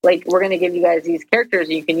saying, like, we're going to give you guys these characters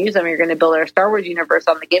and you can use them. You're going to build our Star Wars universe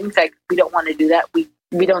on the gaming side. We don't want to do that. We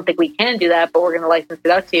don't think we can do that, but we're going to license it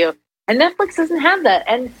out to you. And Netflix doesn't have that.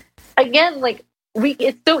 And again, like,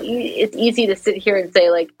 it's easy to sit here and say,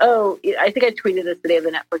 like, oh, I think I tweeted this today of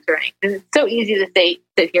the Netflix earnings. And it's so easy to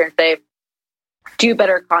sit here and say, do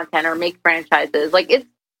better content or make franchises. Like, it's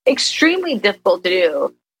extremely difficult to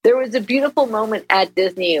do. There was a beautiful moment at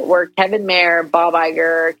Disney where Kevin Mayer, Bob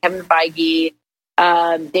Iger, Kevin Feige,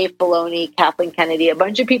 Dave Filoni, Kathleen Kennedy, a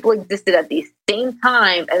bunch of people existed at the same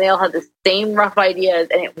time, and they all had the same rough ideas,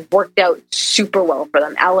 and it worked out super well for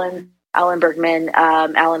them. Alan Bergman,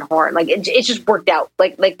 Alan Horn, like it just worked out.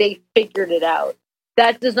 Like they figured it out.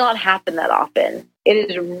 That does not happen that often. It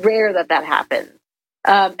is rare that happens.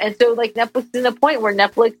 And so, like, Netflix is in a point where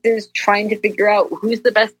Netflix is trying to figure out who's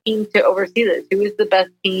the best team to oversee this. Who is the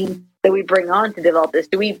best team that we bring on to develop this?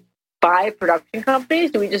 Do we buy production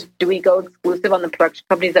companies? Do we go exclusive on the production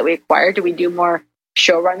companies that we acquire? Do we do more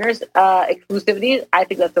showrunners exclusivity. I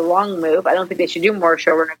think that's the wrong move. I don't think they should do more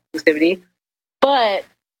showrunner exclusivity. But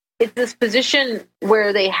it's this position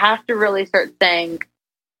where they have to really start saying,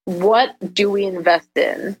 what do we invest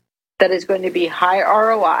in that is going to be high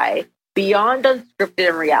ROI beyond unscripted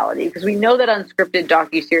and reality? Because we know that unscripted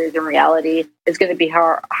docuseries and reality is going to be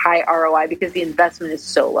high ROI because the investment is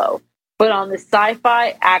so low. But on the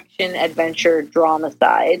sci-fi, action, adventure, drama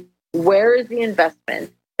side, where is the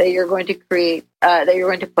investment that you're going to create, that you're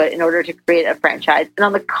going to put in order to create a franchise? And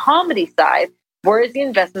on the comedy side, where is the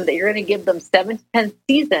investment that you're going to give them 7 to 10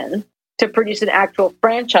 seasons to produce an actual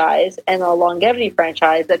franchise and a longevity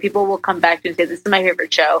franchise that people will come back to and say, this is my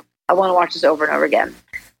favorite show. I want to watch this over and over again.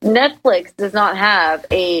 Netflix does not have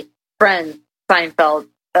a Friends, Seinfeld,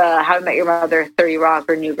 How I Met Your Mother, 30 Rock,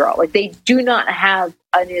 or New Girl. Like, they do not have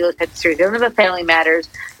any of those types of series. They don't have a Family Matters.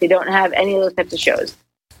 They don't have any of those types of shows.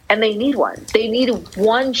 And they need one. They need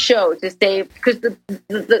one show to stay, because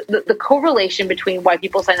the correlation between why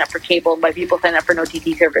people sign up for cable and why people sign up for an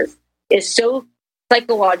OTT service is so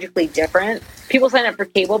psychologically different. People sign up for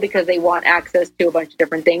cable because they want access to a bunch of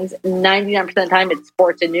different things. 99% of the time it's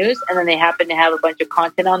sports and news, and then they happen to have a bunch of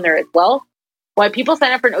content on there as well. Why people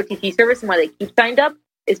sign up for an OTT service and why they keep signed up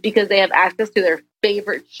is because they have access to their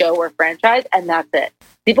favorite show or franchise, and that's it.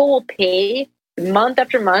 People will pay month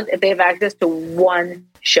after month if they have access to one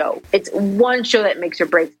show. It's one show that makes or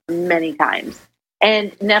breaks many times.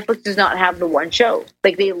 And Netflix does not have the one show.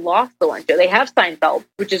 Like, they lost the one show. They have Seinfeld,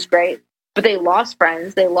 which is great, but they lost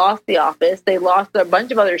Friends, they lost The Office, they lost a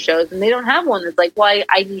bunch of other shows, and they don't have one that's like, well,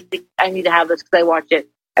 I need to have this because I watch it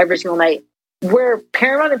every single night. Where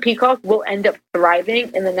Paramount and Peacock will end up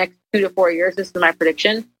thriving in the next 2 to 4 years, this is my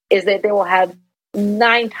prediction, is that they will have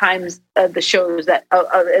 9 times the shows that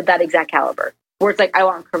that exact caliber. Where it's like, I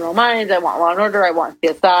want Criminal Minds, I want Law and Order, I want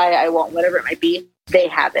CSI, I want whatever it might be. They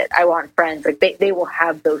have it. I want Friends. Like, they will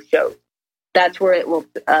have those shows. That's where it will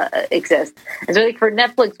exist. And so, like, for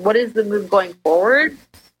Netflix, what is the move going forward?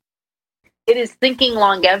 It is thinking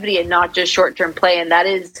longevity and not just short-term play, and that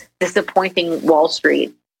is disappointing Wall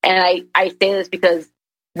Street. And I say this because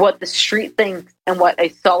what the street thinks and what a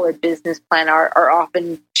solid business plan are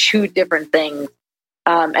often two different things.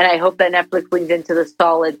 And I hope that Netflix leans into the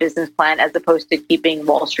solid business plan as opposed to keeping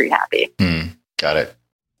Wall Street happy. Got it.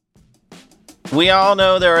 We all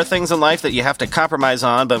know there are things in life that you have to compromise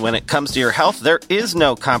on, but when it comes to your health, there is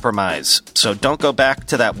no compromise. So don't go back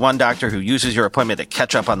to that one doctor who uses your appointment to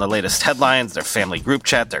catch up on the latest headlines, their family group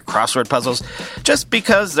chat, their crossword puzzles, just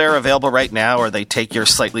because they're available right now or they take your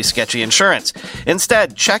slightly sketchy insurance.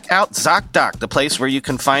 Instead, check out ZocDoc, the place where you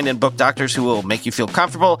can find and book doctors who will make you feel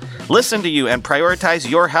comfortable, listen to you, and prioritize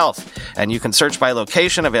your health. And you can search by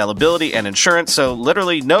location, availability, and insurance, so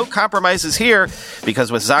literally no compromises here,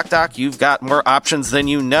 because with ZocDoc, you've got more options than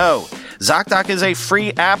you know. ZocDoc is a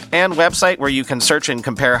free app and website where you can search and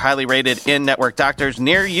compare highly rated in-network doctors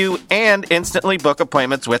near you and instantly book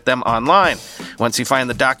appointments with them online. Once you find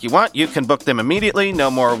the doc you want, you can book them immediately,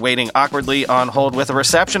 no more waiting awkwardly on hold with a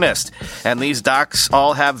receptionist. And these docs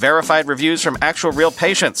all have verified reviews from actual real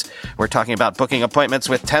patients. We're talking about booking appointments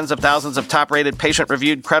with tens of thousands of top-rated,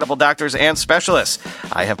 patient-reviewed, credible doctors and specialists.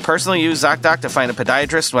 I have personally used ZocDoc to find a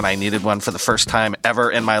podiatrist when I needed one for the first time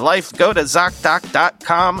ever in my life. Go to ZocDoc.com/TechMeme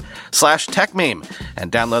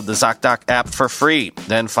and download the ZocDoc app for free.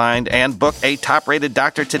 Then find and book a top-rated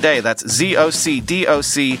doctor today. That's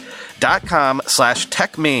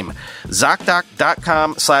ZocDoc.com/TechMeme.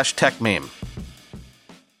 ZocDoc.com/TechMeme.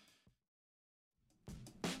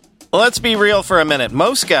 Let's be real for a minute.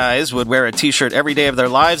 Most guys would wear a t-shirt every day of their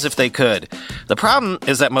lives if they could. The problem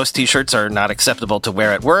is that most t-shirts are not acceptable to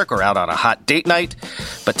wear at work or out on a hot date night.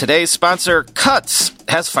 But today's sponsor, Cuts,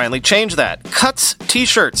 has finally changed that. Cuts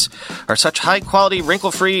t-shirts are such high-quality,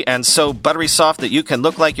 wrinkle-free, and so buttery soft that you can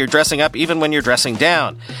look like you're dressing up even when you're dressing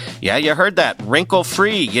down. Yeah, you heard that.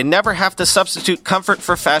 Wrinkle-free. You never have to substitute comfort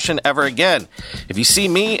for fashion ever again. If you see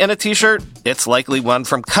me in a t-shirt, it's likely one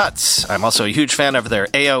from Cuts. I'm also a huge fan of their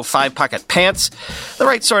AO 5-pocket pants. The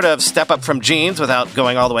right sort of step up from jeans without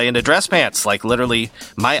going all the way into dress pants, like literally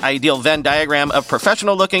my ideal Venn diagram of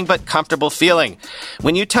professional looking but comfortable feeling.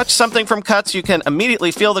 When you touch something from Cuts, you can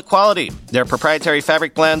immediately feel the quality. Their proprietary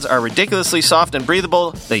fabric blends are ridiculously soft and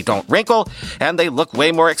breathable, they don't wrinkle, and they look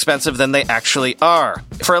way more expensive than they actually are.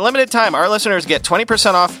 For a limited time, our listeners get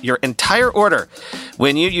 20% off your entire order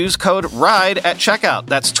when you use code RIDE at checkout.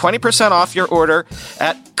 That's 20% off your order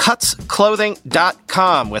at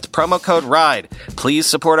cutsclothing.com with promo code RIDE. Please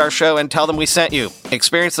support our show and tell them we sent you.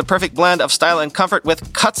 Experience the perfect blend of style and comfort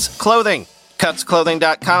with Cuts Clothing.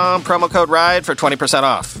 Cutsclothing.com, promo code RIDE for 20%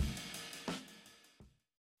 off.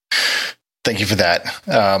 Thank you for that.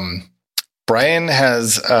 Brian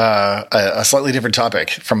has a slightly different topic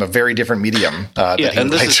from a very different medium that he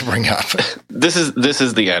would like to bring up. This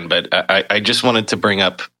is the end, but I just wanted to bring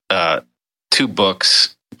up two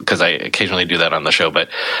books because I occasionally do that on the show. But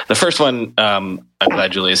the first one, I'm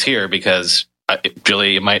glad Julia's here because Julia,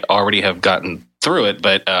 you might already have gotten through it,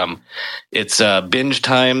 but it's Binge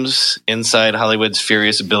Times Inside Hollywood's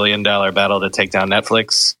Furious $1 Billion Battle to Take Down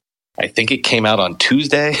Netflix. I think it came out on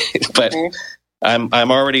Tuesday, but I'm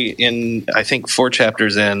already in, I think, 4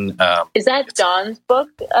 chapters in. Is that Dawn's book?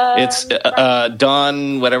 It's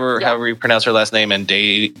Dawn, however you pronounce her last name, and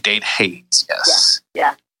Dade Hayes. Yes.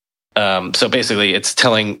 Yeah. So basically, it's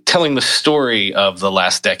telling the story of the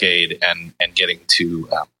last decade and getting to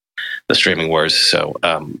the streaming wars. So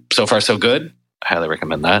so far so good. I highly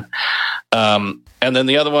recommend that. And then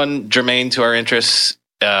the other one, germane to our interests,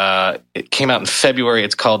 it came out in February.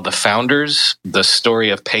 It's called The Founders: The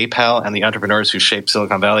Story of PayPal and the Entrepreneurs Who Shaped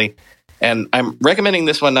Silicon Valley. And I'm recommending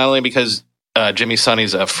this one not only because Jimmy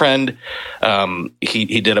Sonny's a friend.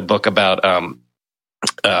 He did a book about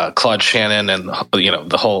Claude Shannon and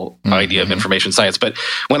the whole idea of information science. But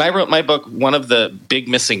when I wrote my book, one of the big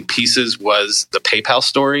missing pieces was the PayPal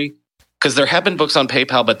story. Because there have been books on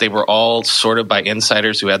PayPal, but they were all sorted by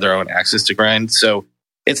insiders who had their own axes to grind. So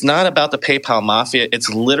it's not about the PayPal mafia. It's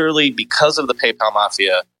literally because of the PayPal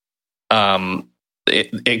mafia.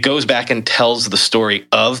 It goes back and tells the story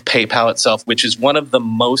of PayPal itself, which is one of the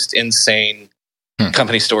most insane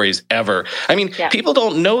company stories ever. I mean, people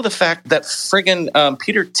don't know the fact that friggin'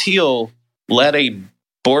 Peter Thiel led a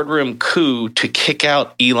boardroom coup to kick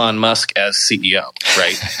out Elon Musk as CEO,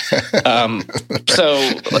 right? So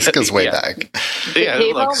this goes way back. The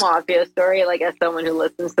PayPal Mafia story, like as someone who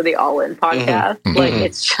listens to the All In podcast, like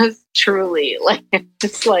it's just truly like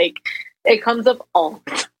it's like it comes up all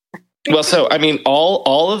the time. Well, so I mean,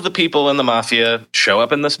 all of the people in the mafia show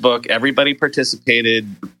up in this book. Everybody participated.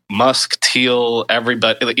 Musk, Thiel,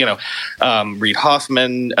 everybody. Reid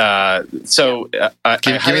Hoffman. Give me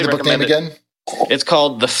the book name again. It's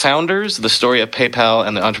called The Founders: The Story of PayPal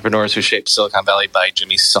and the Entrepreneurs Who Shaped Silicon Valley by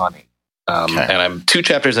Jimmy Sonny. And I'm 2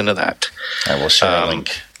 chapters into that. I will share a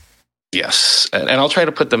link. Yes, and I'll try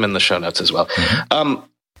to put them in the show notes as well.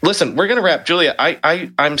 Listen, we're going to wrap. Julia,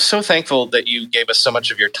 I'm so thankful that you gave us so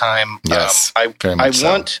much of your time. Yes, I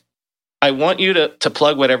want you to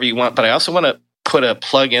plug whatever you want, but I also want to put a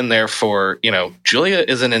plug in there for, Julia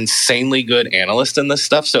is an insanely good analyst in this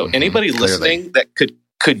stuff. So anybody listening that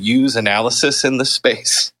could use analysis in this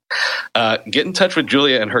space, get in touch with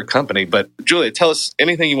Julia and her company. But Julia, tell us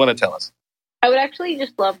anything you want to tell us. I would actually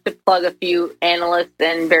just love to plug a few analysts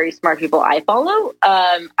and very smart people I follow.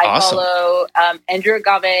 I follow Andrew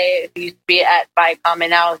Agave, who used to be at Viacom,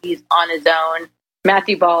 and now he's on his own.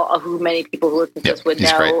 Matthew Ball, who many people who listen to this would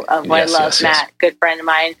know. I love Matt, good friend of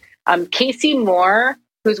mine. Casey Moore,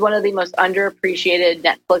 who's one of the most underappreciated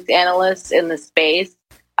Netflix analysts in the space.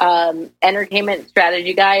 Entertainment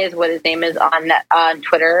strategy guy is what his name is on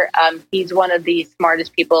Twitter. He's one of the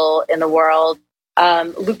smartest people in the world.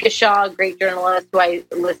 Lucas Shaw, great journalist who I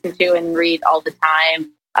listen to and read all the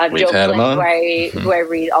time. Joe Flynn, who I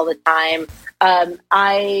read all the time.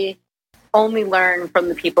 I only learn from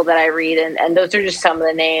the people that I read, and those are just some of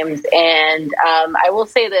the names. And I will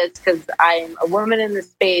say this because I'm a woman in the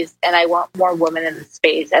space, and I want more women in the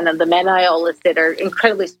space. And then the men I all listed are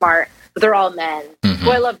incredibly smart, but they're all men, who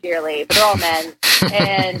I love dearly, but they're all men.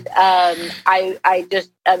 And I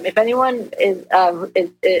just, if anyone is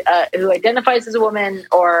who identifies as a woman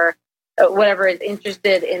or whatever is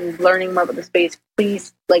interested in learning more about the space,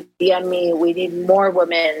 please DM me. We need more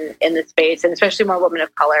women in the space, and especially more women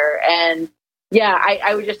of color. And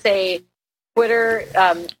I would just say Twitter,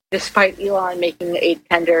 despite Elon making a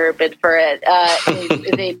tender bid for it,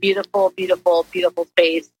 is a beautiful, beautiful, beautiful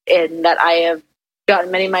space in that I have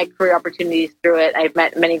gotten many of my career opportunities through it. I've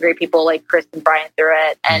met many great people like Chris and Brian through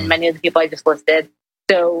it, and many of the people I just listed.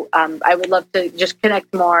 So I would love to just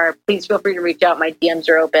connect more. Please feel free to reach out. My DMs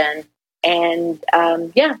are open. And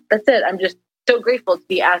that's it. I'm just so grateful to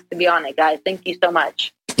be asked to be on it, guys. Thank you so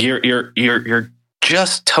much. You're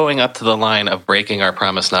just towing up to the line of breaking our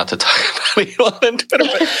promise not to talk about Elon on Twitter.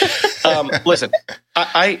 But, listen,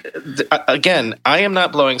 I am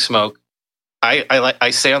not blowing smoke.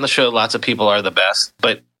 I say on the show, lots of people are the best,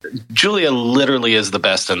 but Julia literally is the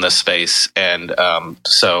best in this space. And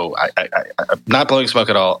so I'm not blowing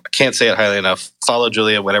smoke at all. I can't say it highly enough. Follow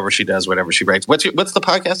Julia, whatever she does, whatever she writes. What's the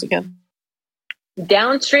podcast again?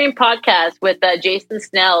 Downstream Podcast with Jason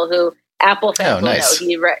Snell, who Apple fans will nice.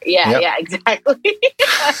 know. Yeah, exactly.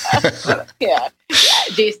 yeah.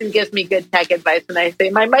 Jason gives me good tech advice when I say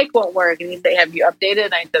my mic won't work, and he say, "Have you updated?"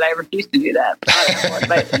 And I said, "I refuse to do that on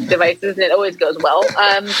my devices," and it always goes well.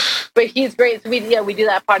 But he's great. So we do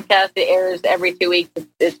that podcast. It airs every 2 weeks.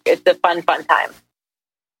 It's a fun time.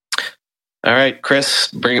 All right, Chris,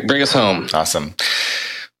 bring us home. Awesome.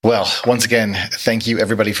 Well, once again, thank you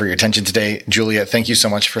everybody for your attention today. Julia, thank you so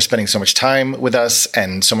much for spending so much time with us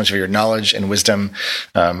and so much of your knowledge and wisdom.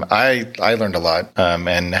 I learned a lot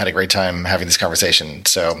and had a great time having this conversation.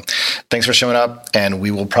 So thanks for showing up, and we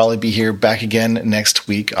will probably be here back again next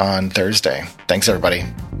week on Thursday. Thanks, everybody.